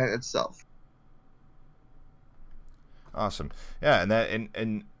for the event itself. Awesome. Yeah,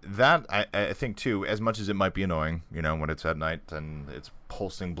 and that I think too, as much as it might be annoying, when it's at night and it's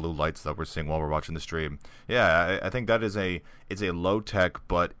pulsing blue lights that we're seeing while we're watching the stream. Yeah, I think that it's a low tech,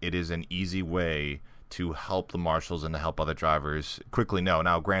 but it is an easy way to help the marshals and to help other drivers quickly know.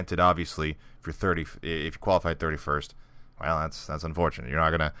 Now, granted, obviously, if you qualify 31st, well, that's unfortunate. You're not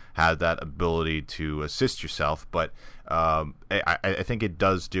going to have that ability to assist yourself, but I think it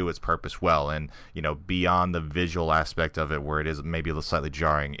does do its purpose well. And, beyond the visual aspect of it, where it is maybe a little slightly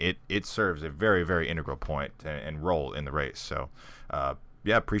jarring, it serves a very, very integral point and role in the race. So,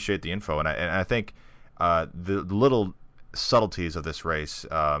 appreciate the info. And I think the little subtleties of this race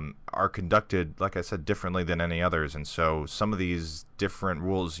are conducted, like I said, differently than any others, and so some of these different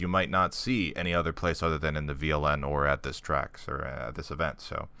rules you might not see any other place other than in the VLN or at this track or at this event.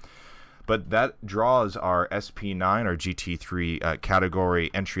 So, but that draws our SP9 or GT3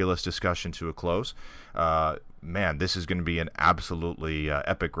 category entry list discussion to a close. Man, this is going to be an absolutely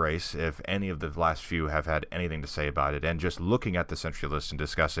epic race if any of the last few have had anything to say about it. And just looking at this entry list and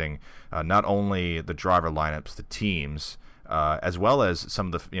discussing not only the driver lineups, the teams, as well as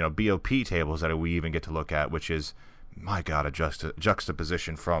some of the BOP tables that we even get to look at, which is, my God, a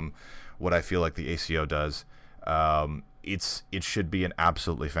juxtaposition from what I feel like the ACO does. It should be an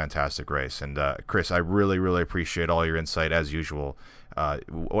absolutely fantastic race. And Chris, I really, really appreciate all your insight as usual.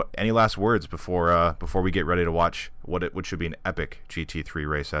 Any last words before we get ready to watch what should be an epic GT3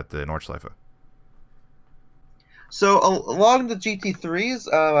 race at the Nordschleife? So along the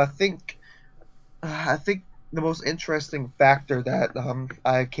GT3s, I think the most interesting factor that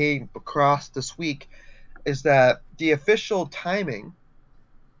I came across this week is that the official timing,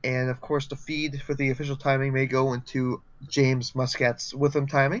 and of course the feed for the official timing may go into James Muscat's Witham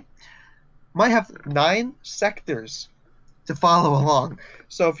timing, might have 9 sectors to follow along.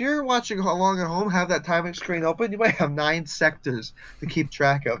 So if you're watching along at home, have that timing screen open, you might have 9 sectors to keep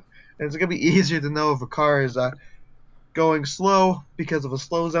track of. And it's going to be easier to know if a car is going slow because of a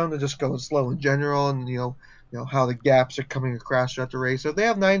slow zone than just going slow in general, and how the gaps are coming across throughout the race. So they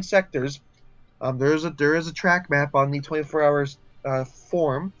have 9 sectors. There is a track map on the 24 hours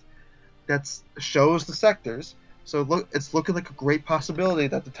form that shows the sectors. So it's looking like a great possibility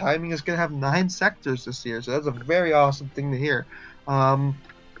that the timing is going to have 9 sectors this year. So that's a very awesome thing to hear. But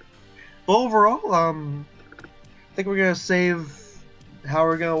overall, I think we're going to save how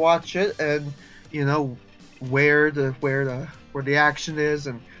we're going to watch it, and where the action is,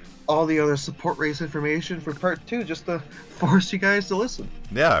 and all the other support race information for part 2, just to force you guys to listen.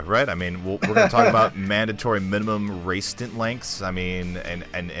 Yeah, right. I mean, we're going to talk about mandatory minimum race stint lengths. I mean,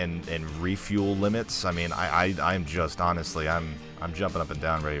 and refuel limits. I mean, I'm just honestly, I'm jumping up and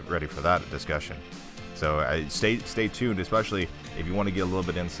down ready for that discussion. So stay tuned, especially if you want to get a little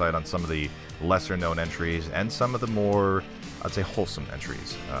bit insight on some of the lesser known entries and some of the more, I'd say, wholesome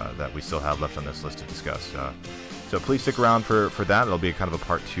entries that we still have left on this list to discuss. So please stick around for that. It'll be kind of a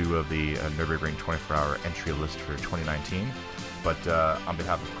part 2 of the Nürburgring 24-hour entry list for 2019. But on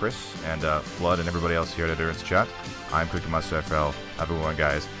behalf of Chris and Flood and everybody else here at Endurance Chat, I'm Kukimasu FL. Have a good one,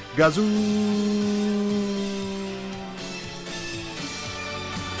 guys. Gazoo!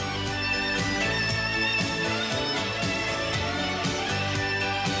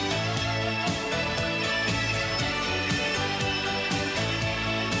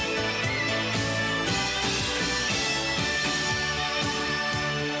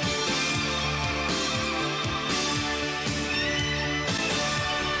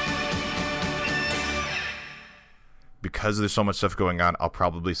 because there's so much stuff going on, I'll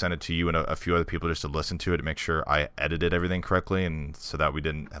probably send it to you and a few other people just to listen to it to make sure I edited everything correctly, and so that we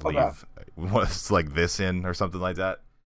didn't leave was like this in or something like that.